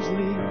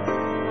bluntly,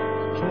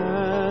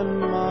 can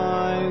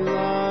my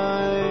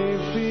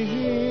life be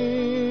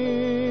healed?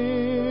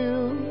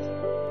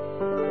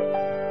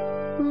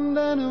 And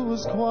then it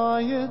was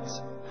quiet,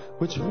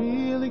 which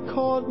really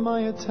caught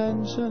my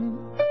attention.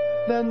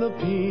 Then the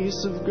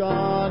peace of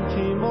God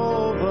came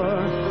over,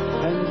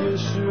 and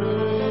Yeshua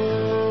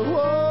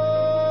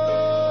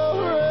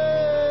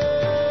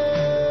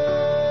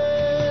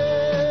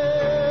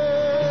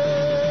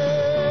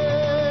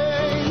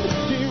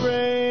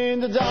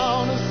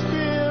down his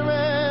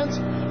Spirit,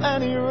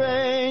 and he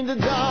rained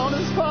down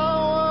his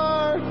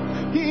power.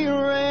 He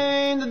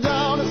rained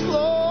down his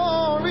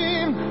glory,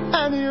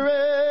 and he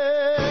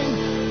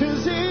rained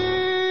his healing.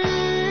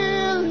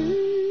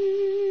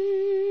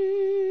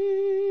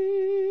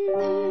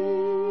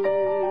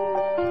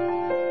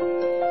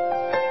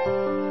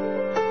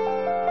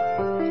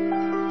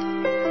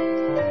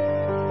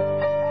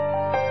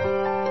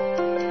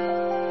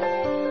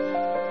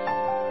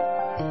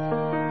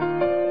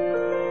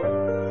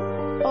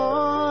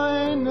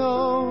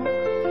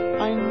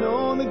 I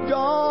know that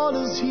God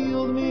has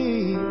healed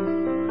me.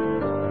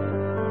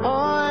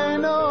 I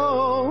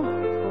know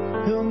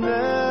he'll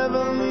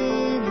never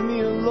leave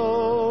me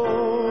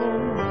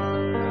alone.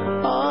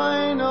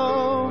 I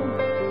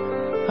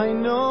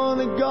know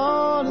that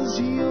God has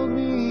healed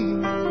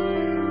me.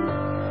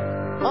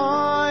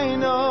 I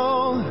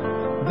know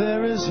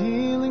there is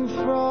healing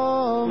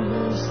from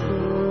his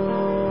throne.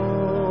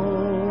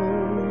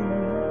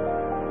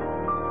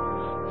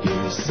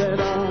 He said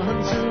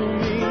unto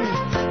me,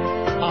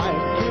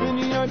 I've given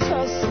you your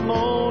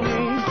testimony.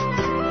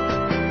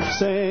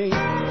 Say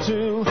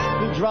to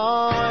the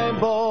dry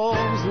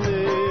bones,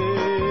 live.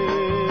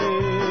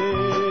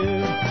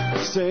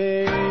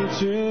 Say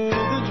to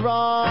the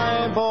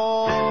dry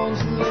bones,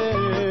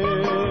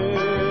 live.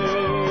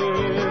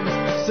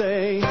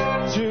 Say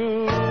to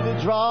the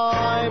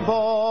dry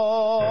bones,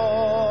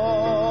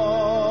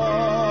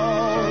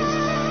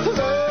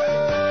 live.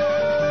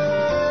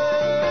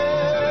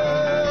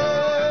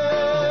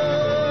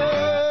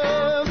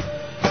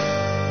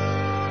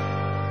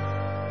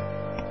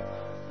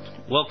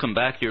 Welcome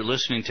back. You're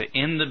listening to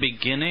In the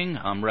Beginning.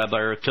 I'm Rabbi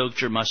Eric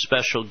Tokajer. My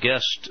special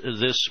guest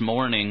this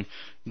morning,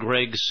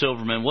 Greg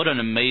Silverman. What an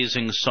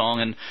amazing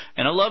song. And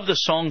I love the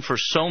song for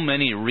so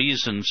many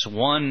reasons.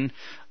 One,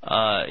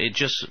 it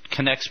just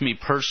connects me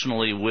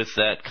personally with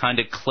that kind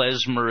of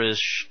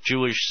klezmer-ish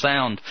Jewish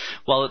sound,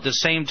 while at the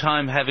same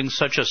time having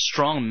such a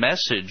strong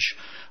message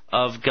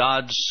of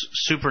God's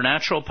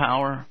supernatural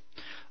power,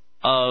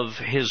 of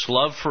his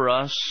love for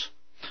us,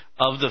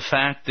 of the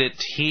fact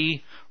that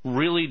he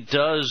really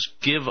does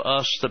give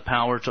us the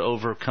power to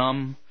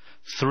overcome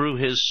through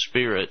his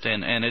Spirit,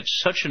 and it's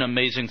such an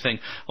amazing thing.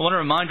 I want to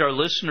remind our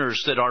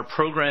listeners that our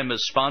program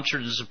is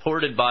sponsored and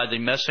supported by the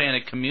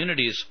Messianic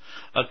communities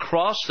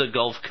across the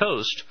Gulf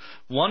Coast,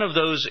 One of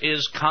those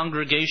is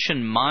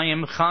Congregation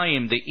Mayim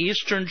Chaim, the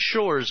Eastern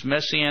Shores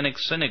Messianic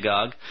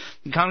Synagogue.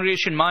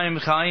 Congregation Mayim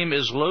Chaim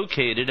is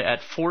located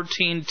at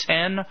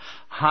 1410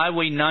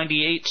 Highway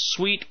 98,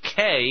 Suite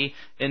K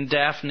in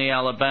Daphne,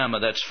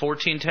 Alabama. That's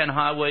 1410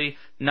 Highway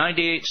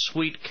 98,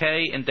 Suite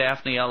K in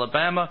Daphne,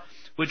 Alabama,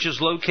 which is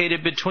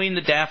located between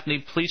the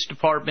Daphne Police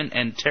Department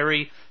and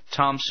Terry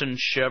Thompson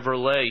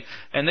Chevrolet.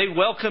 And they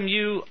welcome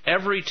you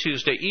every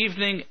Tuesday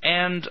evening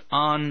and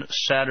on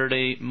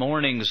Saturday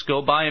mornings.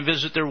 Go by and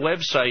visit their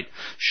website,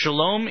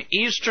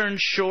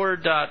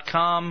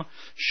 shalomeasternshore.com,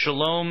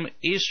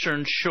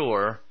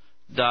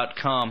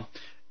 shalomeasternshore.com.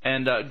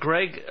 And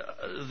Greg,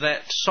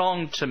 that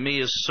song to me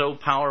is so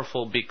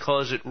powerful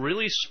because it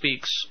really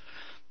speaks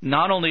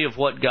not only of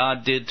what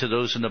God did to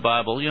those in the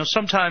Bible. You know,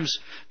 sometimes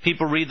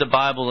people read the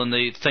Bible and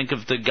they think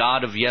of the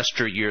God of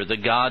yesteryear, the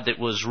God that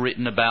was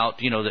written about,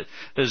 you know, that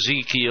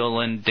Ezekiel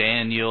and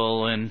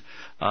Daniel and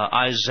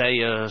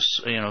Isaiah,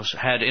 you know,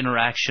 had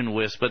interaction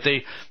with. But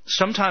they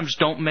sometimes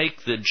don't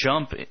make the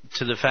jump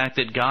to the fact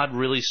that God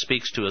really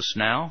speaks to us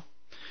now.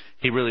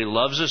 He really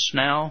loves us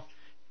now.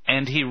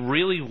 And He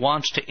really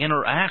wants to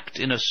interact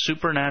in a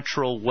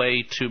supernatural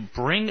way to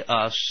bring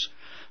us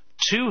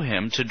to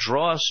Him, to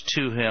draw us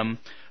to Him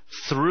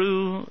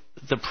through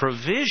the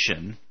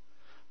provision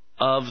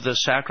of the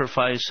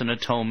sacrifice and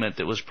atonement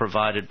that was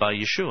provided by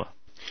Yeshua.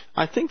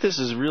 I think this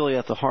is really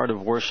at the heart of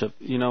worship,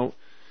 you know,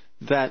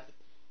 that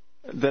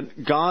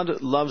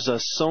God loves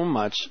us so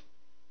much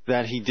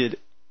that He did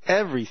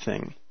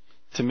everything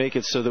to make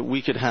it so that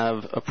we could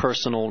have a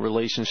personal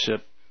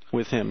relationship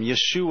with Him.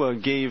 Yeshua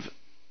gave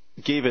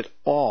it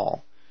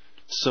all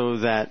so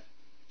that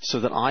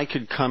I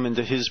could come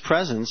into His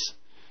presence.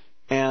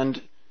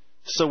 And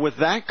so with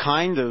that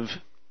kind of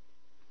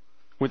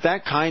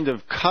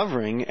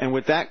covering and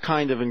with that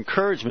kind of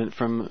encouragement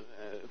from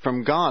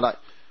God,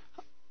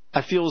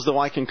 I feel as though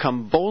I can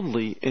come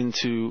boldly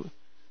into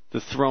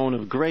the throne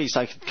of grace.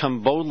 I can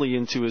come boldly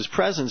into His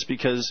presence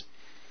because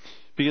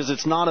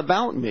it's not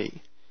about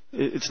me.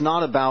 It's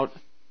not about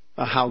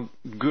how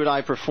good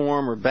I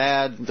perform or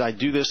bad. I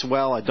do this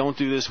well. I don't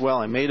do this well.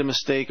 I made a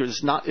mistake. Or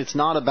it's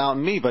not about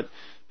me. But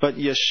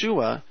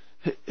Yeshua,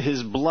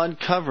 His blood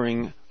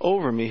covering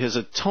over me, His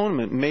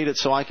atonement made it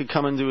so I could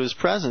come into His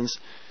presence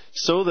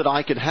so that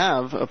I could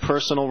have a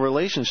personal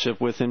relationship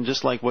with Him,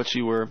 just like what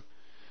you were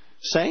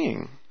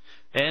saying.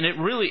 And it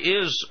really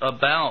is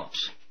about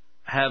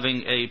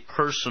having a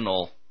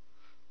personal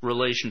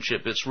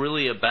relationship. It's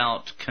really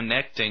about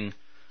connecting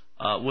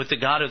with the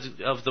God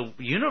of the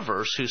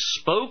universe who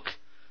spoke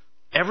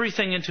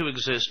everything into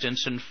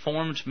existence and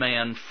formed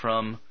man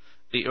from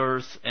the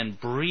earth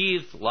and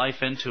breathed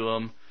life into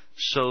him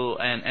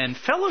and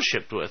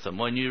fellowshiped with him.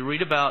 When you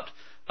read about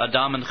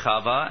Adam and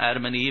Chava,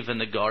 Adam and Eve in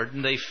the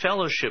garden, they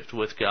fellowshiped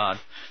with God.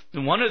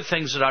 And one of the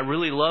things that I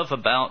really love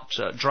about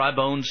Dry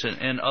Bones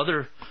and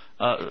other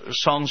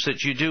songs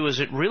that you do is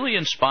it really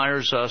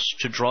inspires us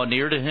to draw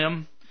near to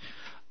Him.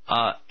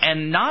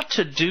 And not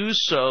to do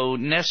so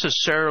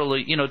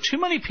necessarily, you know, too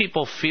many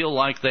people feel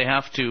like they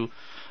have to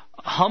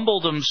humble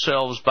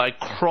themselves by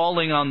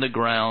crawling on the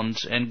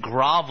ground and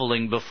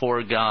groveling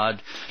before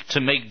God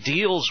to make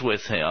deals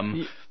with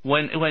Him,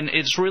 when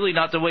it's really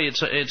not the way.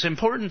 It's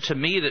important to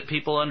me that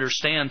people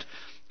understand,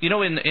 you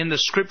know, in the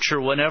Scripture,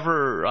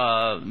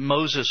 whenever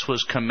Moses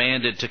was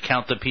commanded to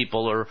count the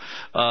people, or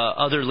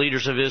other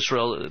leaders of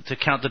Israel to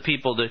count the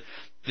people,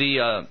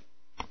 the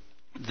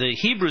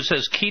Hebrew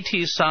says, Ki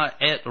tisa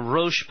et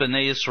rosh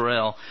b'nei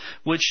Israel,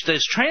 which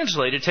is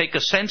translated, take a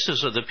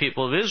census of the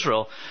people of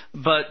Israel.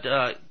 But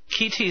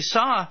Ki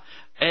tisa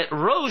et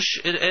rosh,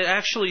 it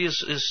actually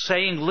is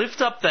saying,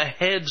 lift up the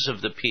heads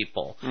of the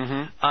people.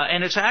 Mm-hmm.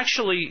 And it's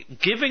actually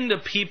giving the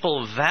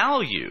people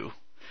value.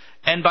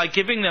 And by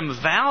giving them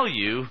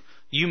value,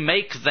 you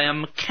make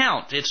them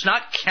count. It's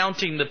not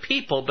counting the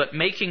people, but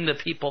making the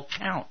people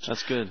count.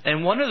 That's good.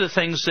 And one of the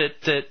things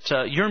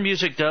that your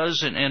music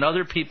does, and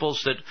other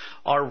people's that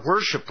are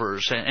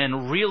worshipers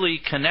and really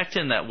connect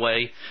in that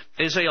way,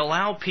 is they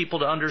allow people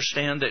to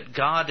understand that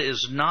God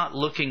is not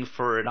looking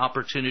for an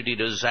opportunity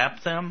to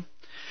zap them.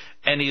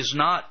 And He's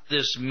not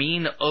this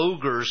mean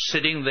ogre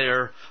sitting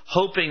there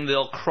hoping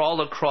they'll crawl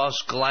across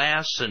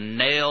glass and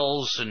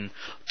nails and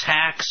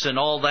tacks and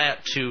all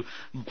that to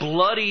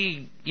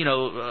bloody,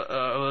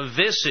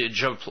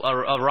 visage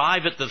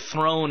arrive at the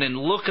throne and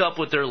look up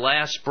with their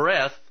last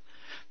breath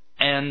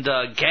and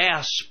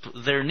gasp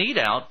their need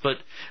out.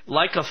 But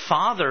like a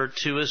father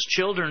to his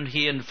children,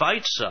 He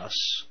invites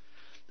us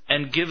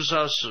and gives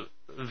us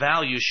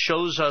value,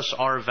 shows us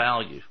our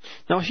value.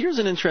 Now, here's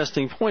an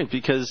interesting point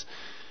because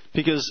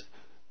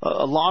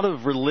a lot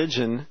of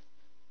religion,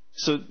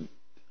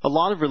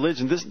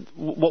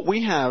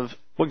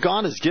 what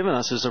God has given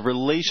us is a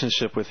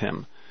relationship with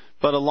Him.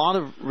 But a lot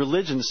of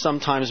religions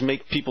sometimes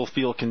make people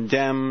feel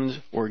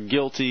condemned or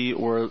guilty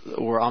or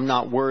I'm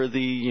not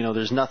worthy,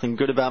 there's nothing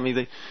good about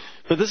me.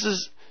 But this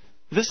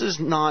is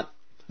not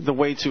the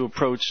way to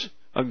approach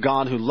a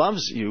God who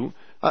loves you.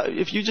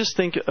 If you just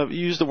you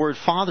used the word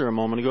father a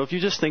moment ago, if you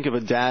just think of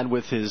a dad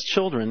with his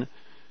children,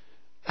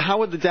 how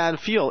would the dad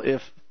feel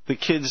if the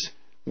kids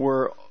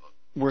were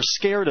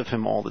scared of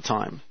him all the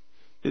time?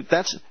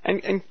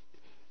 And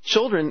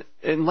children,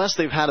 unless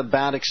they've had a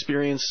bad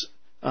experience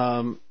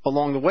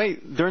along the way,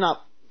 they're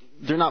not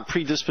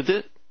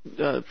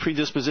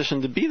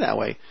predispositioned to be that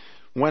way.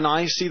 When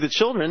I see the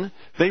children,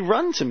 they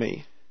run to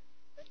me.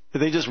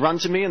 They just run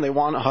to me and they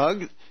want a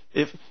hug.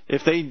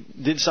 If they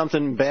did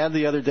something bad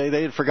the other day,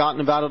 they had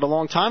forgotten about it a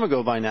long time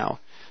ago by now.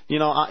 You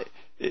know,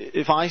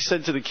 if I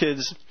said to the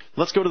kids,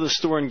 let's go to the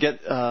store and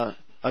get a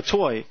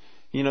toy,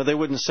 you know, they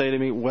wouldn't say to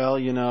me, well,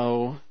 you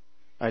know,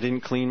 I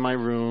didn't clean my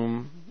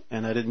room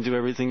and I didn't do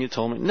everything you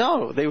told me.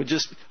 No, they would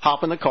just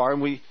hop in the car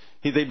and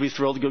they'd be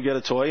thrilled to go get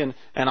a toy,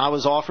 and I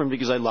was offering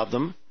because I loved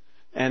them,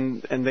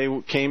 and they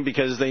came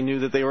because they knew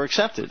that they were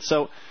accepted.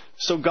 So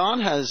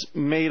God has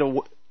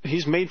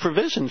He's made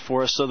provision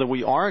for us so that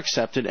we are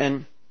accepted.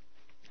 And,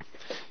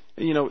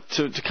 you know,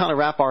 to kind of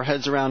wrap our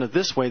heads around it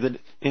this way, that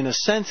in a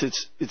sense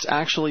it's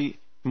actually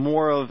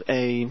more of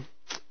a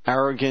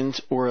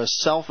arrogant or a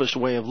selfish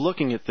way of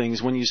looking at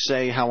things when you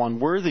say how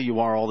unworthy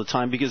you are all the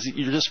time, because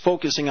you're just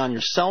focusing on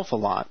yourself a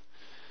lot.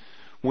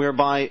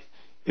 Whereby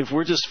if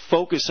we're just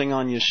focusing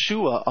on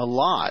Yeshua a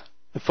lot,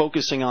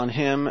 focusing on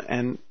Him,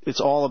 and it's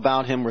all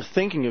about Him, we're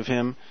thinking of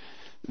Him,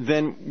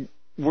 then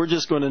we're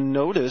just going to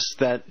notice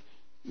that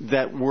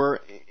we're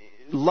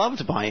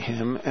loved by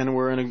Him and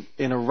we're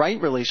in a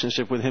right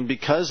relationship with Him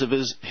because of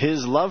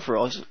His love for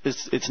us.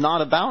 It's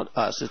not about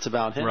us, it's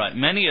about Him. Right.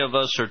 Many of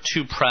us are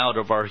too proud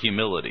of our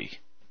humility,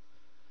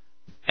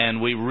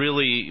 and we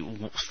really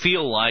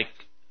feel like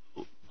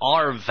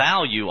our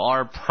value,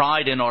 our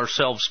pride in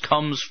ourselves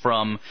comes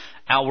from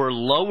our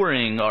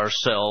lowering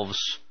ourselves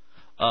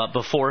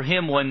before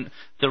Him, when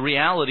the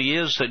reality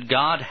is that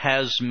God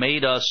has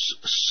made us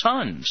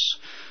sons.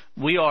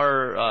 We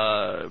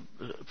are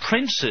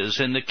princes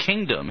in the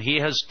kingdom. He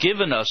has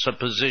given us a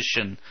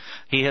position.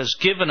 He has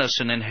given us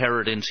an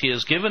inheritance. He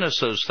has given us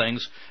those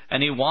things,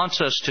 and He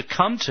wants us to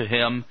come to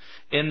Him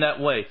in that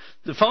way.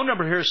 The phone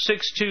number here is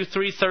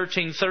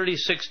 623-1330,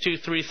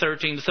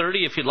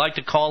 623-1330. If you'd like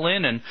to call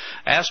in and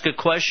ask a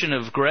question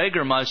of Greg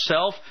or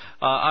myself.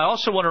 I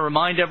also want to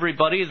remind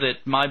everybody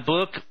that my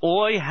book,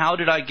 Oi, How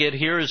Did I Get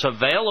Here, is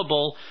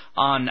available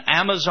on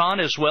Amazon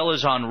as well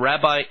as on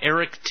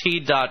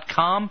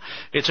RabbiEricT.com.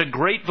 It's a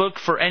great book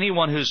for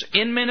anyone who's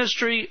in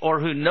ministry or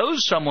who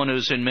knows someone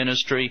who's in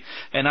ministry,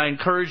 and I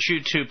encourage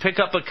you to pick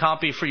up a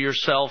copy for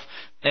yourself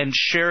and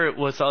share it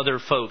with other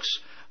folks.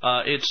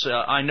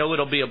 I know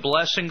it'll be a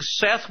blessing.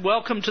 Seth,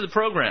 welcome to the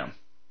program.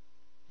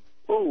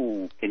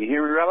 Oh, can you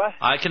hear me, Rabbi?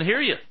 I can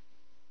hear you.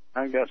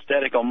 I got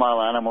static on my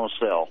line. I'm on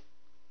cell.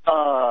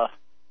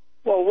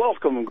 Well,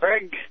 welcome,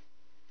 Greg.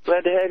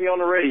 Glad to have you on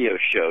the radio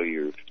show.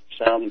 You're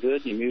sounding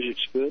good. Your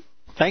music's good.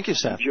 Thank you,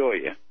 Seth. Enjoy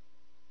you.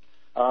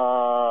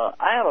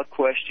 I have a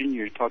question.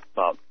 You talked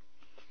about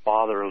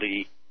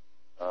fatherly,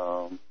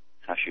 how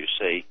should you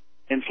say,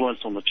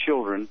 influence on the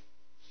children.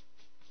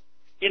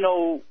 You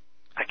know,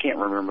 I can't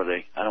remember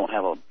I don't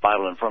have a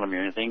Bible in front of me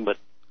or anything, but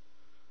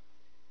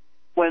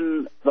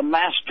when the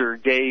master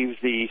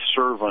gave the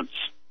servants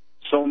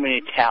so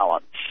many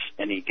talents,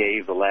 and he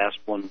gave the last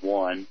one,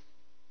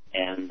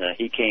 and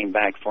he came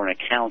back for an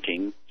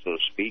accounting, so to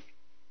speak,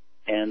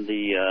 and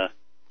the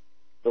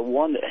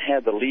one that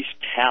had the least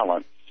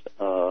talents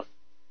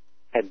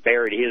had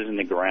buried his in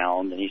the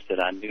ground, and he said,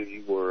 I knew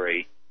you were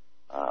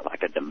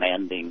like a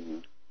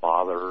demanding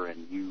father,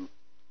 and you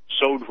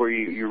sowed where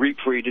you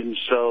reaped where you didn't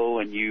sow,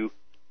 and you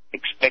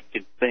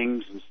expected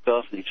things and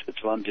stuff, and he said,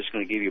 so I'm just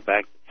going to give you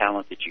back the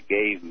talent that you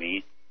gave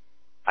me.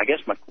 I guess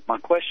my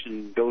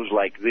question goes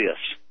like this.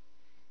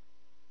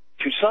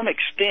 To some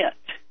extent,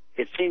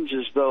 it seems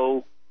as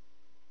though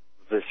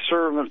the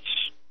servants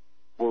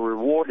were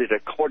rewarded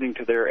according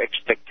to their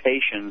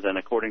expectations and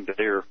according to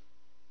their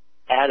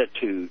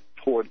attitude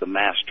toward the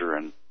master,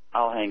 and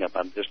I'll hang up.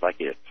 I'd just like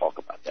you to talk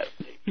about that.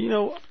 You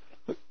know,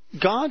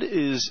 God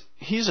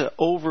He's an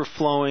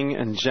overflowing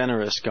and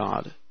generous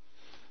God.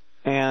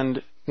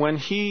 And when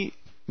He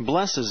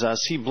blesses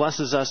us, He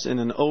blesses us in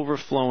an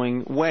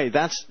overflowing way.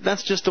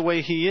 That's just the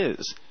way He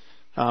is.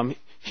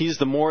 He's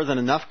the more than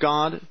enough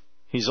God.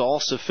 He's all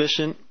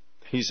sufficient.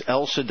 He's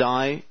El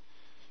Shaddai.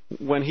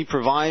 When He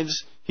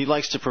provides, He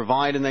likes to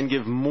provide and then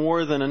give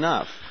more than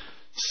enough.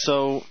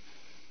 So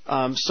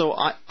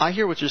I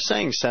hear what you're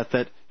saying, Seth,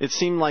 that it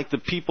seemed like the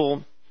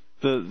people,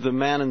 the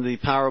man in the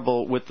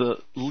parable with the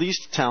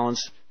least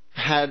talents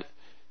had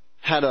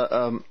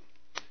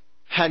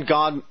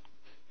God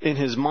in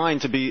his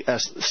mind to be a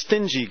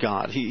stingy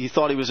God. He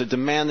thought He was a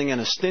demanding and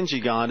a stingy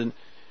God,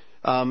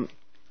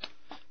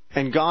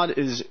 and God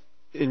is,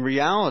 in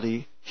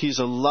reality, He's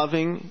a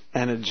loving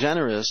and a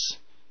generous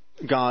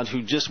God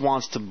who just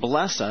wants to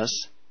bless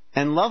us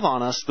and love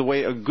on us the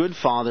way a good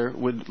father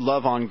would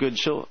love on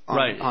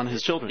on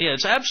his children. Yeah,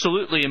 it's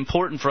absolutely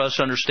important for us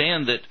to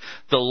understand that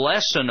the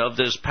lesson of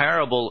this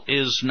parable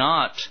is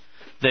not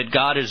that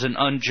God is an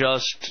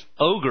unjust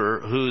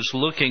ogre who's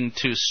looking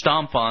to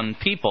stomp on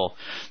people.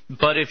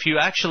 But if you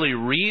actually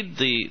read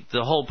the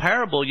whole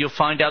parable, you'll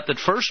find out that,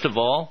 first of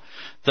all,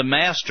 the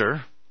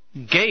master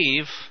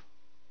gave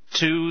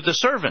to the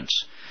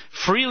servants,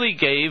 freely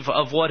gave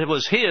of what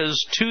was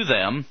his to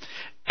them,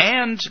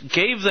 and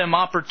gave them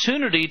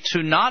opportunity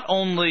to not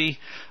only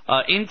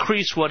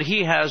increase what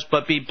he has,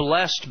 but be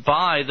blessed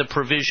by the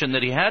provision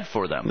that he had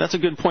for them. That's a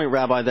good point,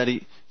 Rabbi, that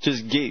he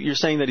just gave. You're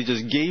saying that he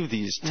just gave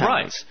these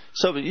talents. Right.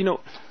 So, you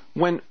know,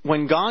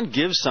 when God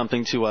gives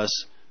something to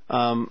us,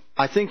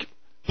 I think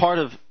part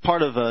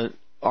of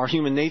our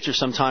human nature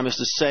sometimes is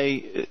to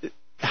say,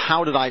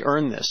 how did I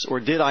earn this? Or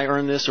did I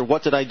earn this? Or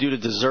what did I do to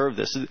deserve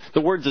this?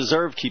 The word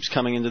deserve keeps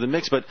coming into the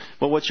mix, but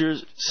what you're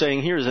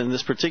saying here is in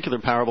this particular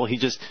parable, he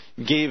just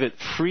gave it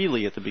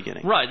freely at the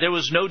beginning. Right. There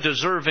was no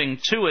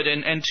deserving to it.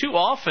 And too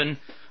often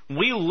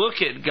we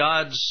look at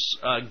God's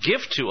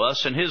gift to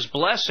us and his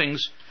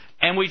blessings,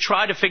 and we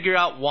try to figure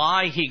out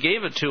why he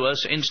gave it to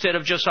us instead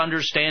of just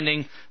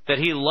understanding that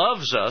he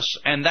loves us,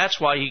 and that's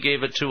why he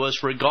gave it to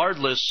us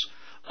regardless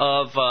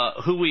of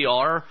who we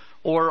are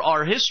or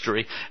our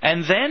history.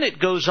 And then it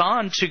goes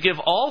on to give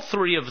all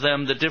three of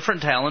them the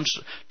different talents.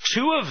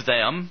 Two of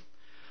them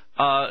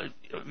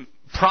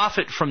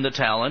profit from the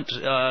talent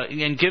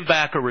and give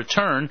back a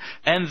return,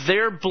 and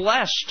they're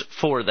blessed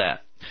for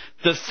that.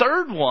 The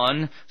third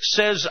one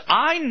says,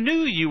 I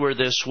knew you were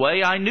this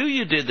way, I knew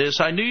you did this,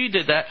 I knew you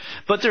did that,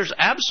 but there's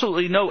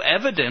absolutely no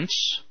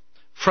evidence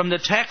from the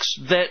text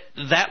that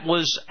that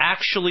was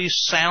actually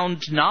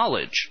sound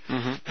knowledge.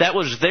 Mm-hmm. That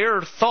was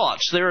their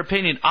thoughts, their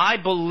opinion. I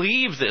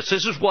believe this.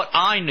 This is what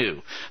I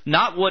knew.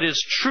 Not what is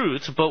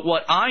truth, but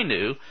what I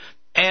knew.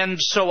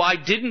 And so I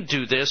didn't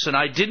do this and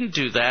I didn't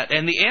do that.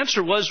 And the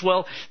answer was,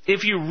 well,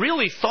 if you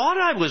really thought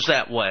I was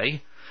that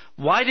way,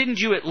 why didn't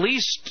you at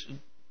least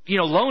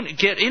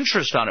get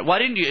interest on it? Why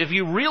didn't you, if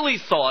you really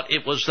thought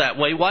it was that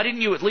way, why didn't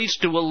you at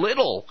least do a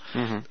little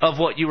of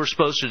what you were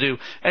supposed to do?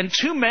 And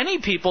too many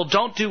people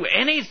don't do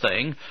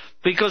anything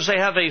because they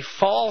have a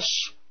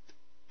false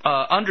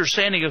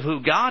understanding of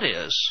who God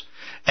is.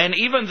 And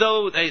even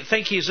though they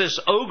think he's this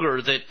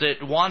ogre that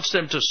wants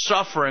them to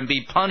suffer and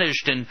be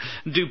punished and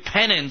do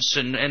penance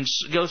and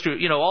go through,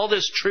 all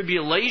this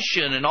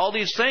tribulation and all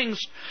these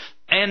things,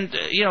 and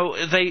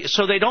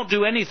they don't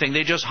do anything.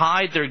 They just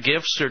hide their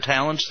gifts, their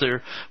talents,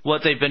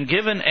 what they've been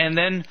given, and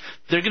then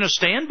they're going to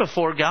stand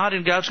before God,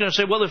 and God's going to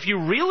say, well, if you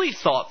really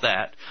thought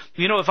that,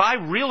 if I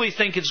really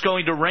think it's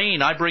going to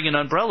rain, I bring an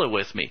umbrella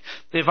with me.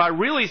 If I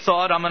really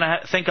thought I'm going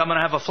to think I'm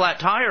going to have a flat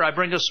tire, I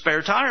bring a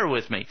spare tire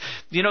with me.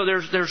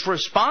 There's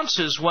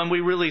responses when we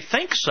really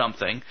think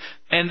something,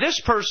 and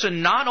this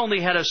person not only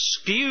had a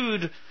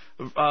skewed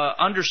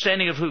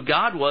understanding of who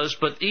God was,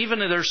 but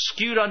even in their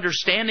skewed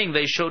understanding,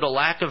 they showed a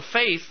lack of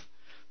faith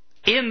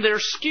in their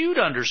skewed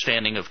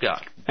understanding of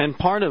God. And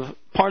part of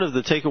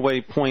the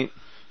takeaway point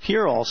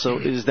here also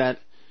is that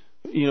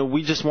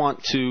we just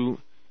want to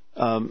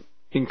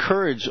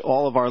encourage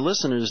all of our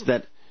listeners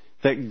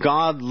that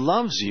God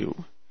loves you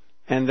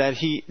and that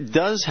he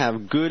does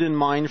have good in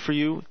mind for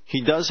you.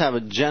 He does have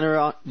a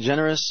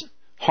generous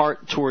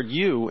heart toward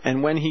you,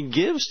 and when he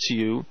gives to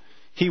you,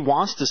 he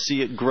wants to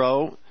see it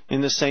grow in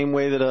the same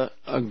way that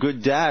a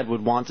good dad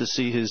would want to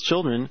see his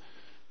children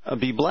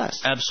be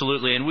blessed.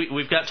 Absolutely. And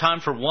we've got time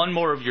for one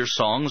more of your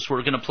songs.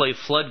 We're going to play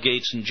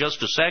Floodgates in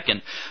just a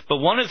second. But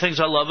one of the things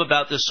I love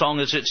about this song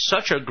is it's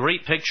such a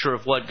great picture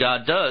of what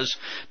God does,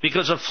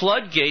 because a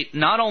floodgate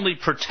not only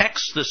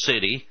protects the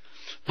city,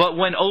 but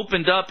when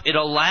opened up, it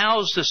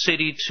allows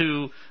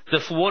the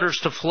waters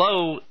to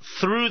flow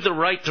through the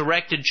right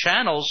directed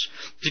channels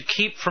to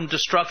keep from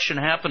destruction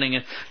happening.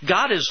 And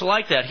God is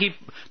like that.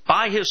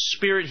 By his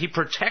Spirit, he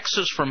protects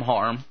us from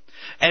harm.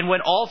 And when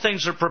all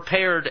things are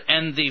prepared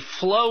and the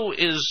flow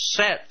is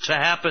set to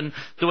happen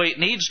the way it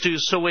needs to,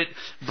 so it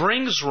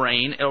brings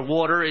rain or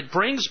water, it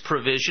brings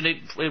provision, it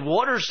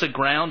waters the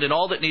ground and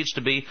all that needs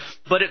to be,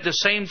 but at the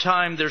same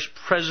time there's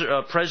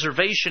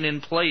preservation in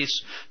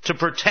place to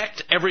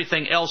protect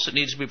everything else that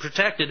needs to be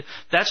protected.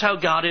 That's how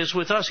God is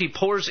with us. He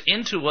pours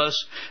into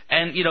us,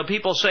 and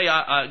people say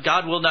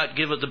God will not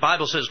give it. The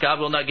Bible says God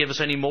will not give us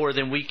any more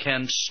than we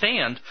can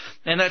stand,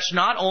 and that's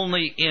not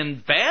only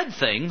in bad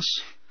things,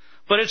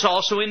 but it's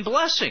also in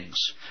blessings.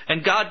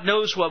 And God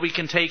knows what we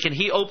can take, and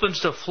he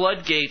opens the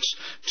floodgates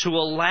to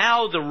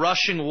allow the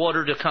rushing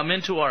water to come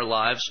into our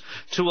lives,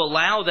 to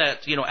allow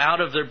that,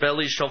 out of their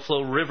bellies shall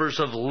flow rivers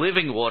of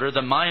living water,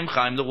 the Mayim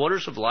Chaim, the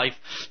waters of life.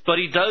 But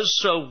he does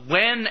so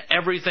when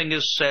everything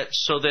is set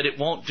so that it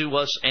won't do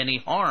us any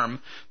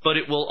harm, but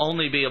it will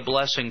only be a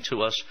blessing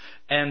to us.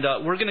 And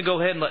we're going to go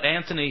ahead and let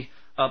Anthony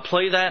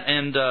play that,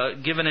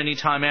 and given any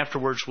time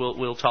afterwards,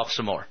 we'll talk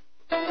some more.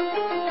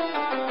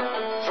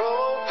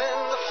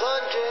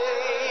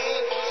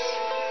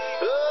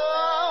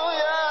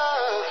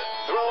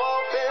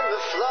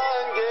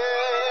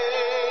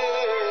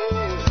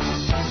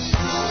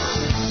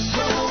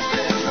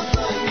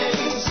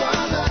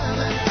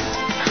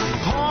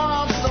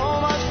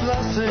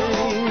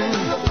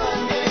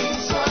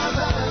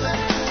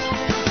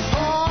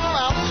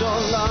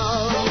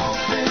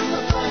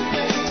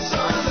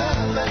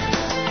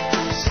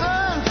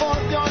 Send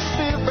forth your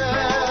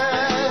spirit.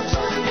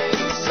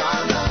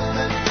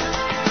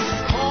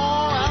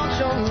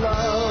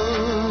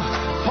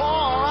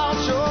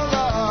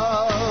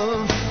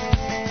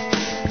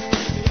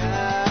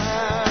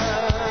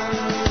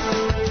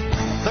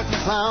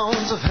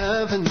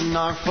 heaven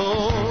are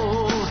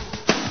full.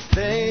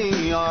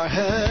 They are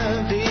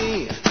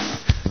heavy,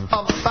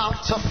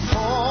 about to pour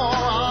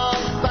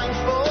on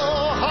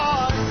thankful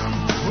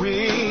hearts.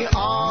 We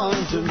are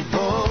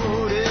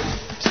devoted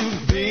to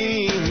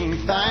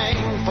being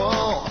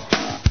thankful.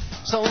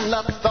 So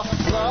let the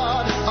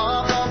flood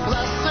of the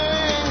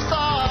blessing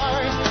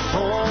start.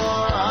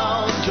 Pour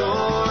out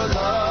your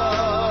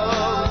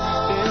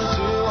love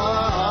into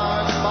our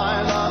hearts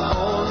by the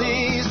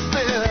Holy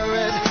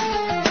Spirit.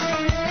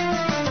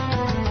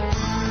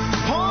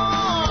 Pour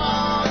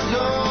out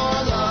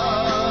your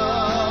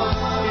love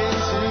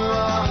into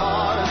our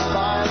hearts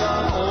by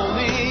the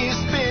Holy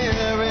Spirit.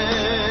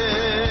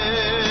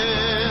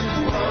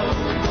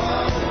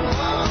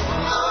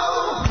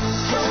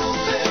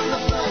 Open the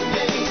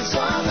floodgates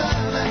of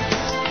heaven.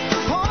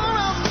 Pour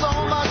out so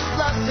much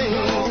blessing.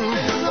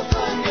 Open the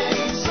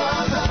floodgates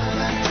of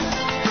heaven.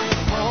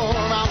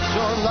 Pour out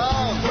your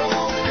love.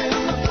 Open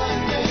the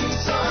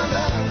floodgates of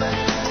heaven.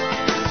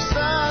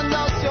 Send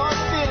us your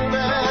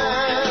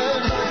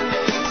Spirit.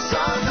 Floodgates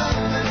of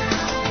heaven.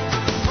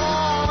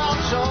 Pour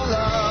out your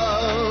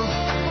love.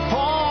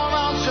 Pour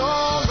out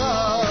your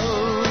love.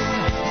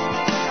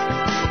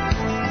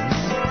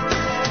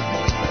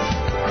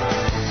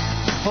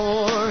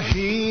 For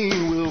he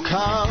will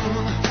come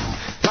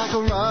like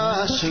a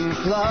rushing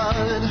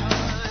flood,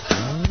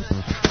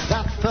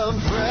 that the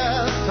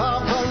breath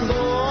of the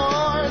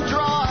Lord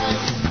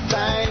drives.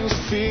 Thanks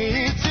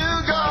be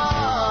to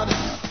God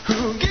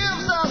who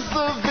gives us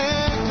the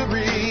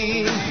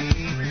victory.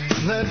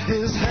 Let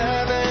his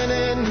heaven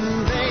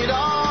invade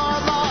our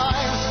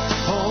lives.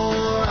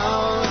 Pour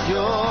out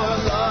your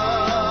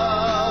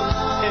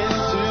love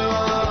into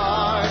our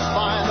hearts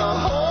by the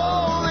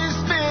Holy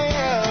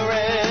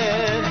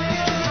Spirit.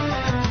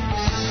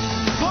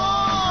 Pour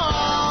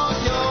out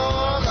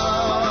your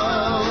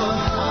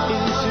love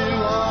into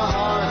our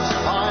hearts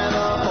by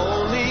the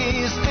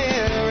Holy Spirit.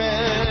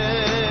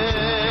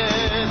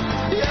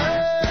 Yeah.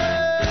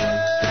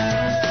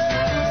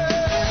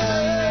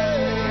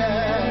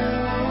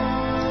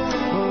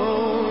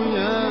 Oh,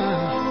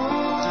 yeah.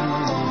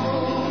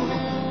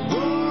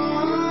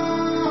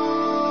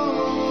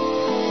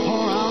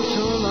 Pour out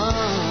your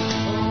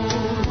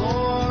love.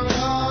 Lord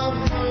of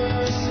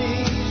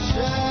mercy,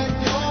 shed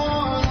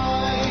your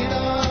light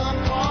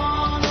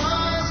upon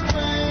us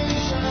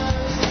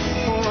gracious.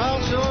 Pour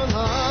out your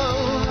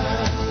love.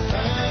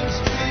 Thanks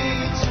be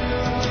to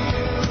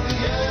you.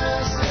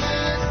 Yes,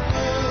 it's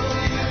through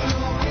you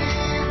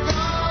we've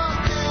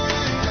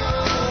got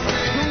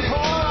victory.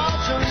 Pour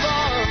out your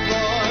love,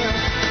 Lord.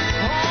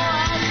 Pour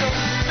out your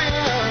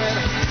Spirit.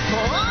 Oh,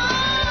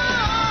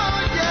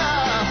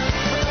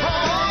 yeah.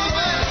 Open the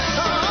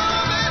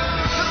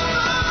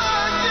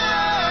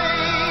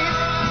floodgates.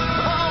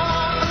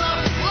 Open the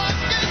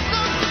floodgates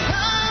of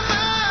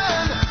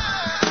heaven.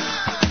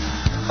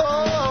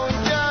 Oh,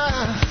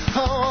 yeah.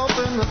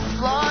 Open the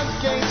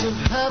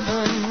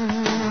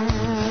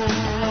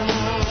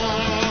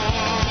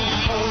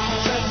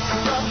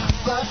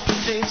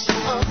floodgates of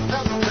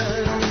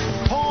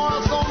heaven. Pour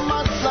out so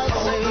much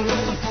blessing.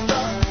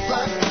 The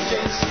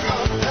floodgates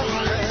of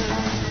heaven.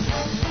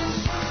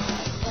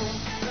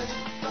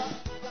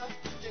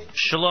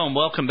 Shalom.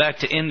 Welcome back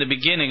to In the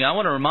Beginning. I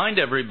want to remind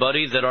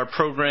everybody that our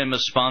program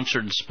is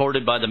sponsored and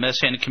supported by the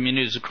Messianic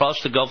communities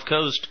across the Gulf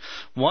Coast.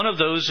 One of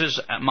those is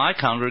at my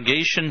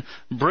congregation,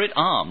 Brit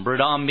Am. Brit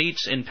Am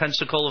meets in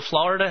Pensacola,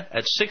 Florida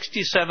at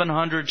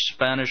 6700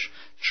 Spanish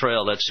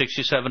Trail. That's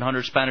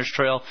 6700 Spanish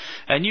Trail.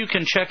 And you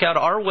can check out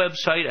our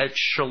website at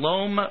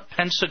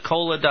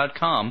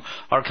shalompensacola.com.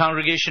 Our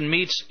congregation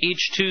meets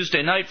each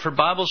Tuesday night for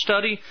Bible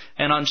study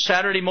and on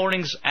Saturday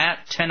mornings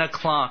at 10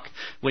 o'clock.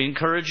 We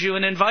encourage you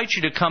and invite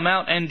you to come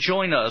out and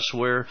join us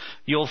where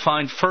you'll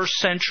find first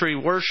century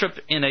worship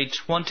in a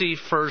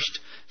 21st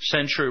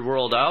century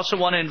world. I also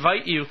want to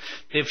invite you,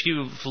 if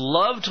you've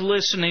loved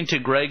listening to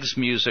Greg's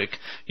music,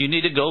 you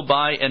need to go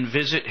by and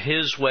visit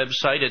his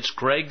website. It's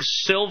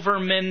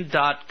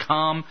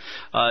gregsilverman.com.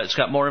 It's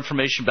got more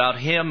information about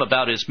him,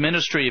 about his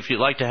ministry. If you'd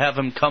like to have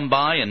him come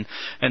by and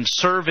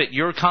serve at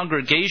your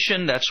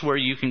congregation, that's where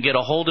you can get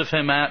a hold of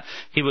him at.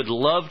 He would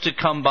love to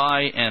come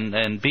by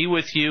and be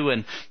with you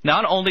and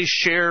not only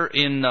share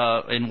in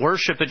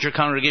worship at your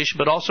congregation,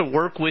 but also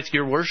work with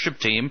your worship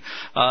team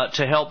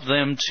to help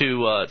them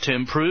to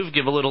improve,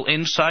 give a little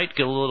insight,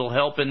 give a little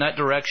help in that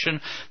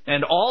direction.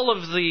 And all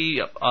of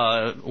the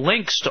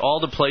links to all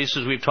the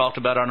places we've talked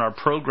about on our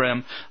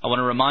program, I want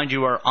to remind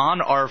you, are on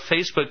our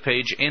Facebook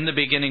page, In the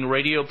Beginning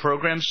radio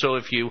program. So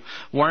if you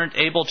weren't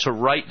able to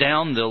write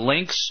down the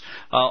links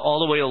all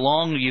the way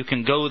along, you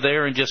can go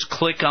there and just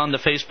click on the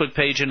Facebook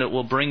page, and it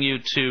will bring you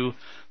to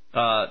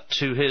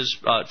his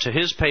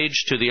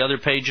page, to the other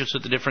pages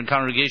of the different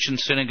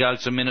congregations,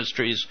 synagogues, and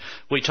ministries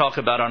we talk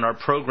about on our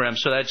program.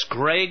 So that's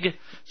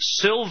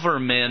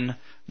gregsilverman.com.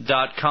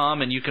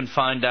 GregGillian.com, and you can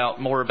find out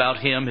more about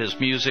him, his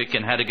music,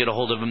 and how to get a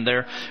hold of him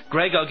there.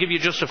 Greg, I'll give you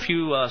just a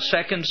few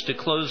seconds to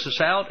close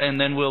us out, and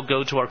then we'll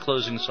go to our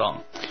closing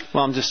song.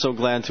 Well, I'm just so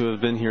glad to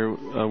have been here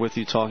with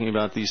you talking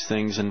about these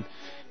things,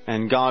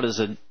 and God is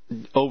an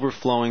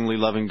overflowingly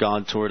loving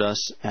God toward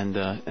us,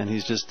 and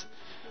He's just.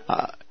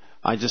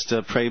 I just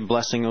pray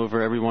blessing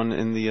over everyone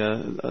in the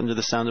under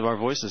the sound of our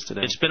voices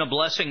today. It's been a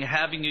blessing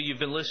having you. You've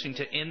been listening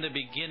to In the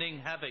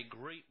Beginning. Have a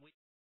great week.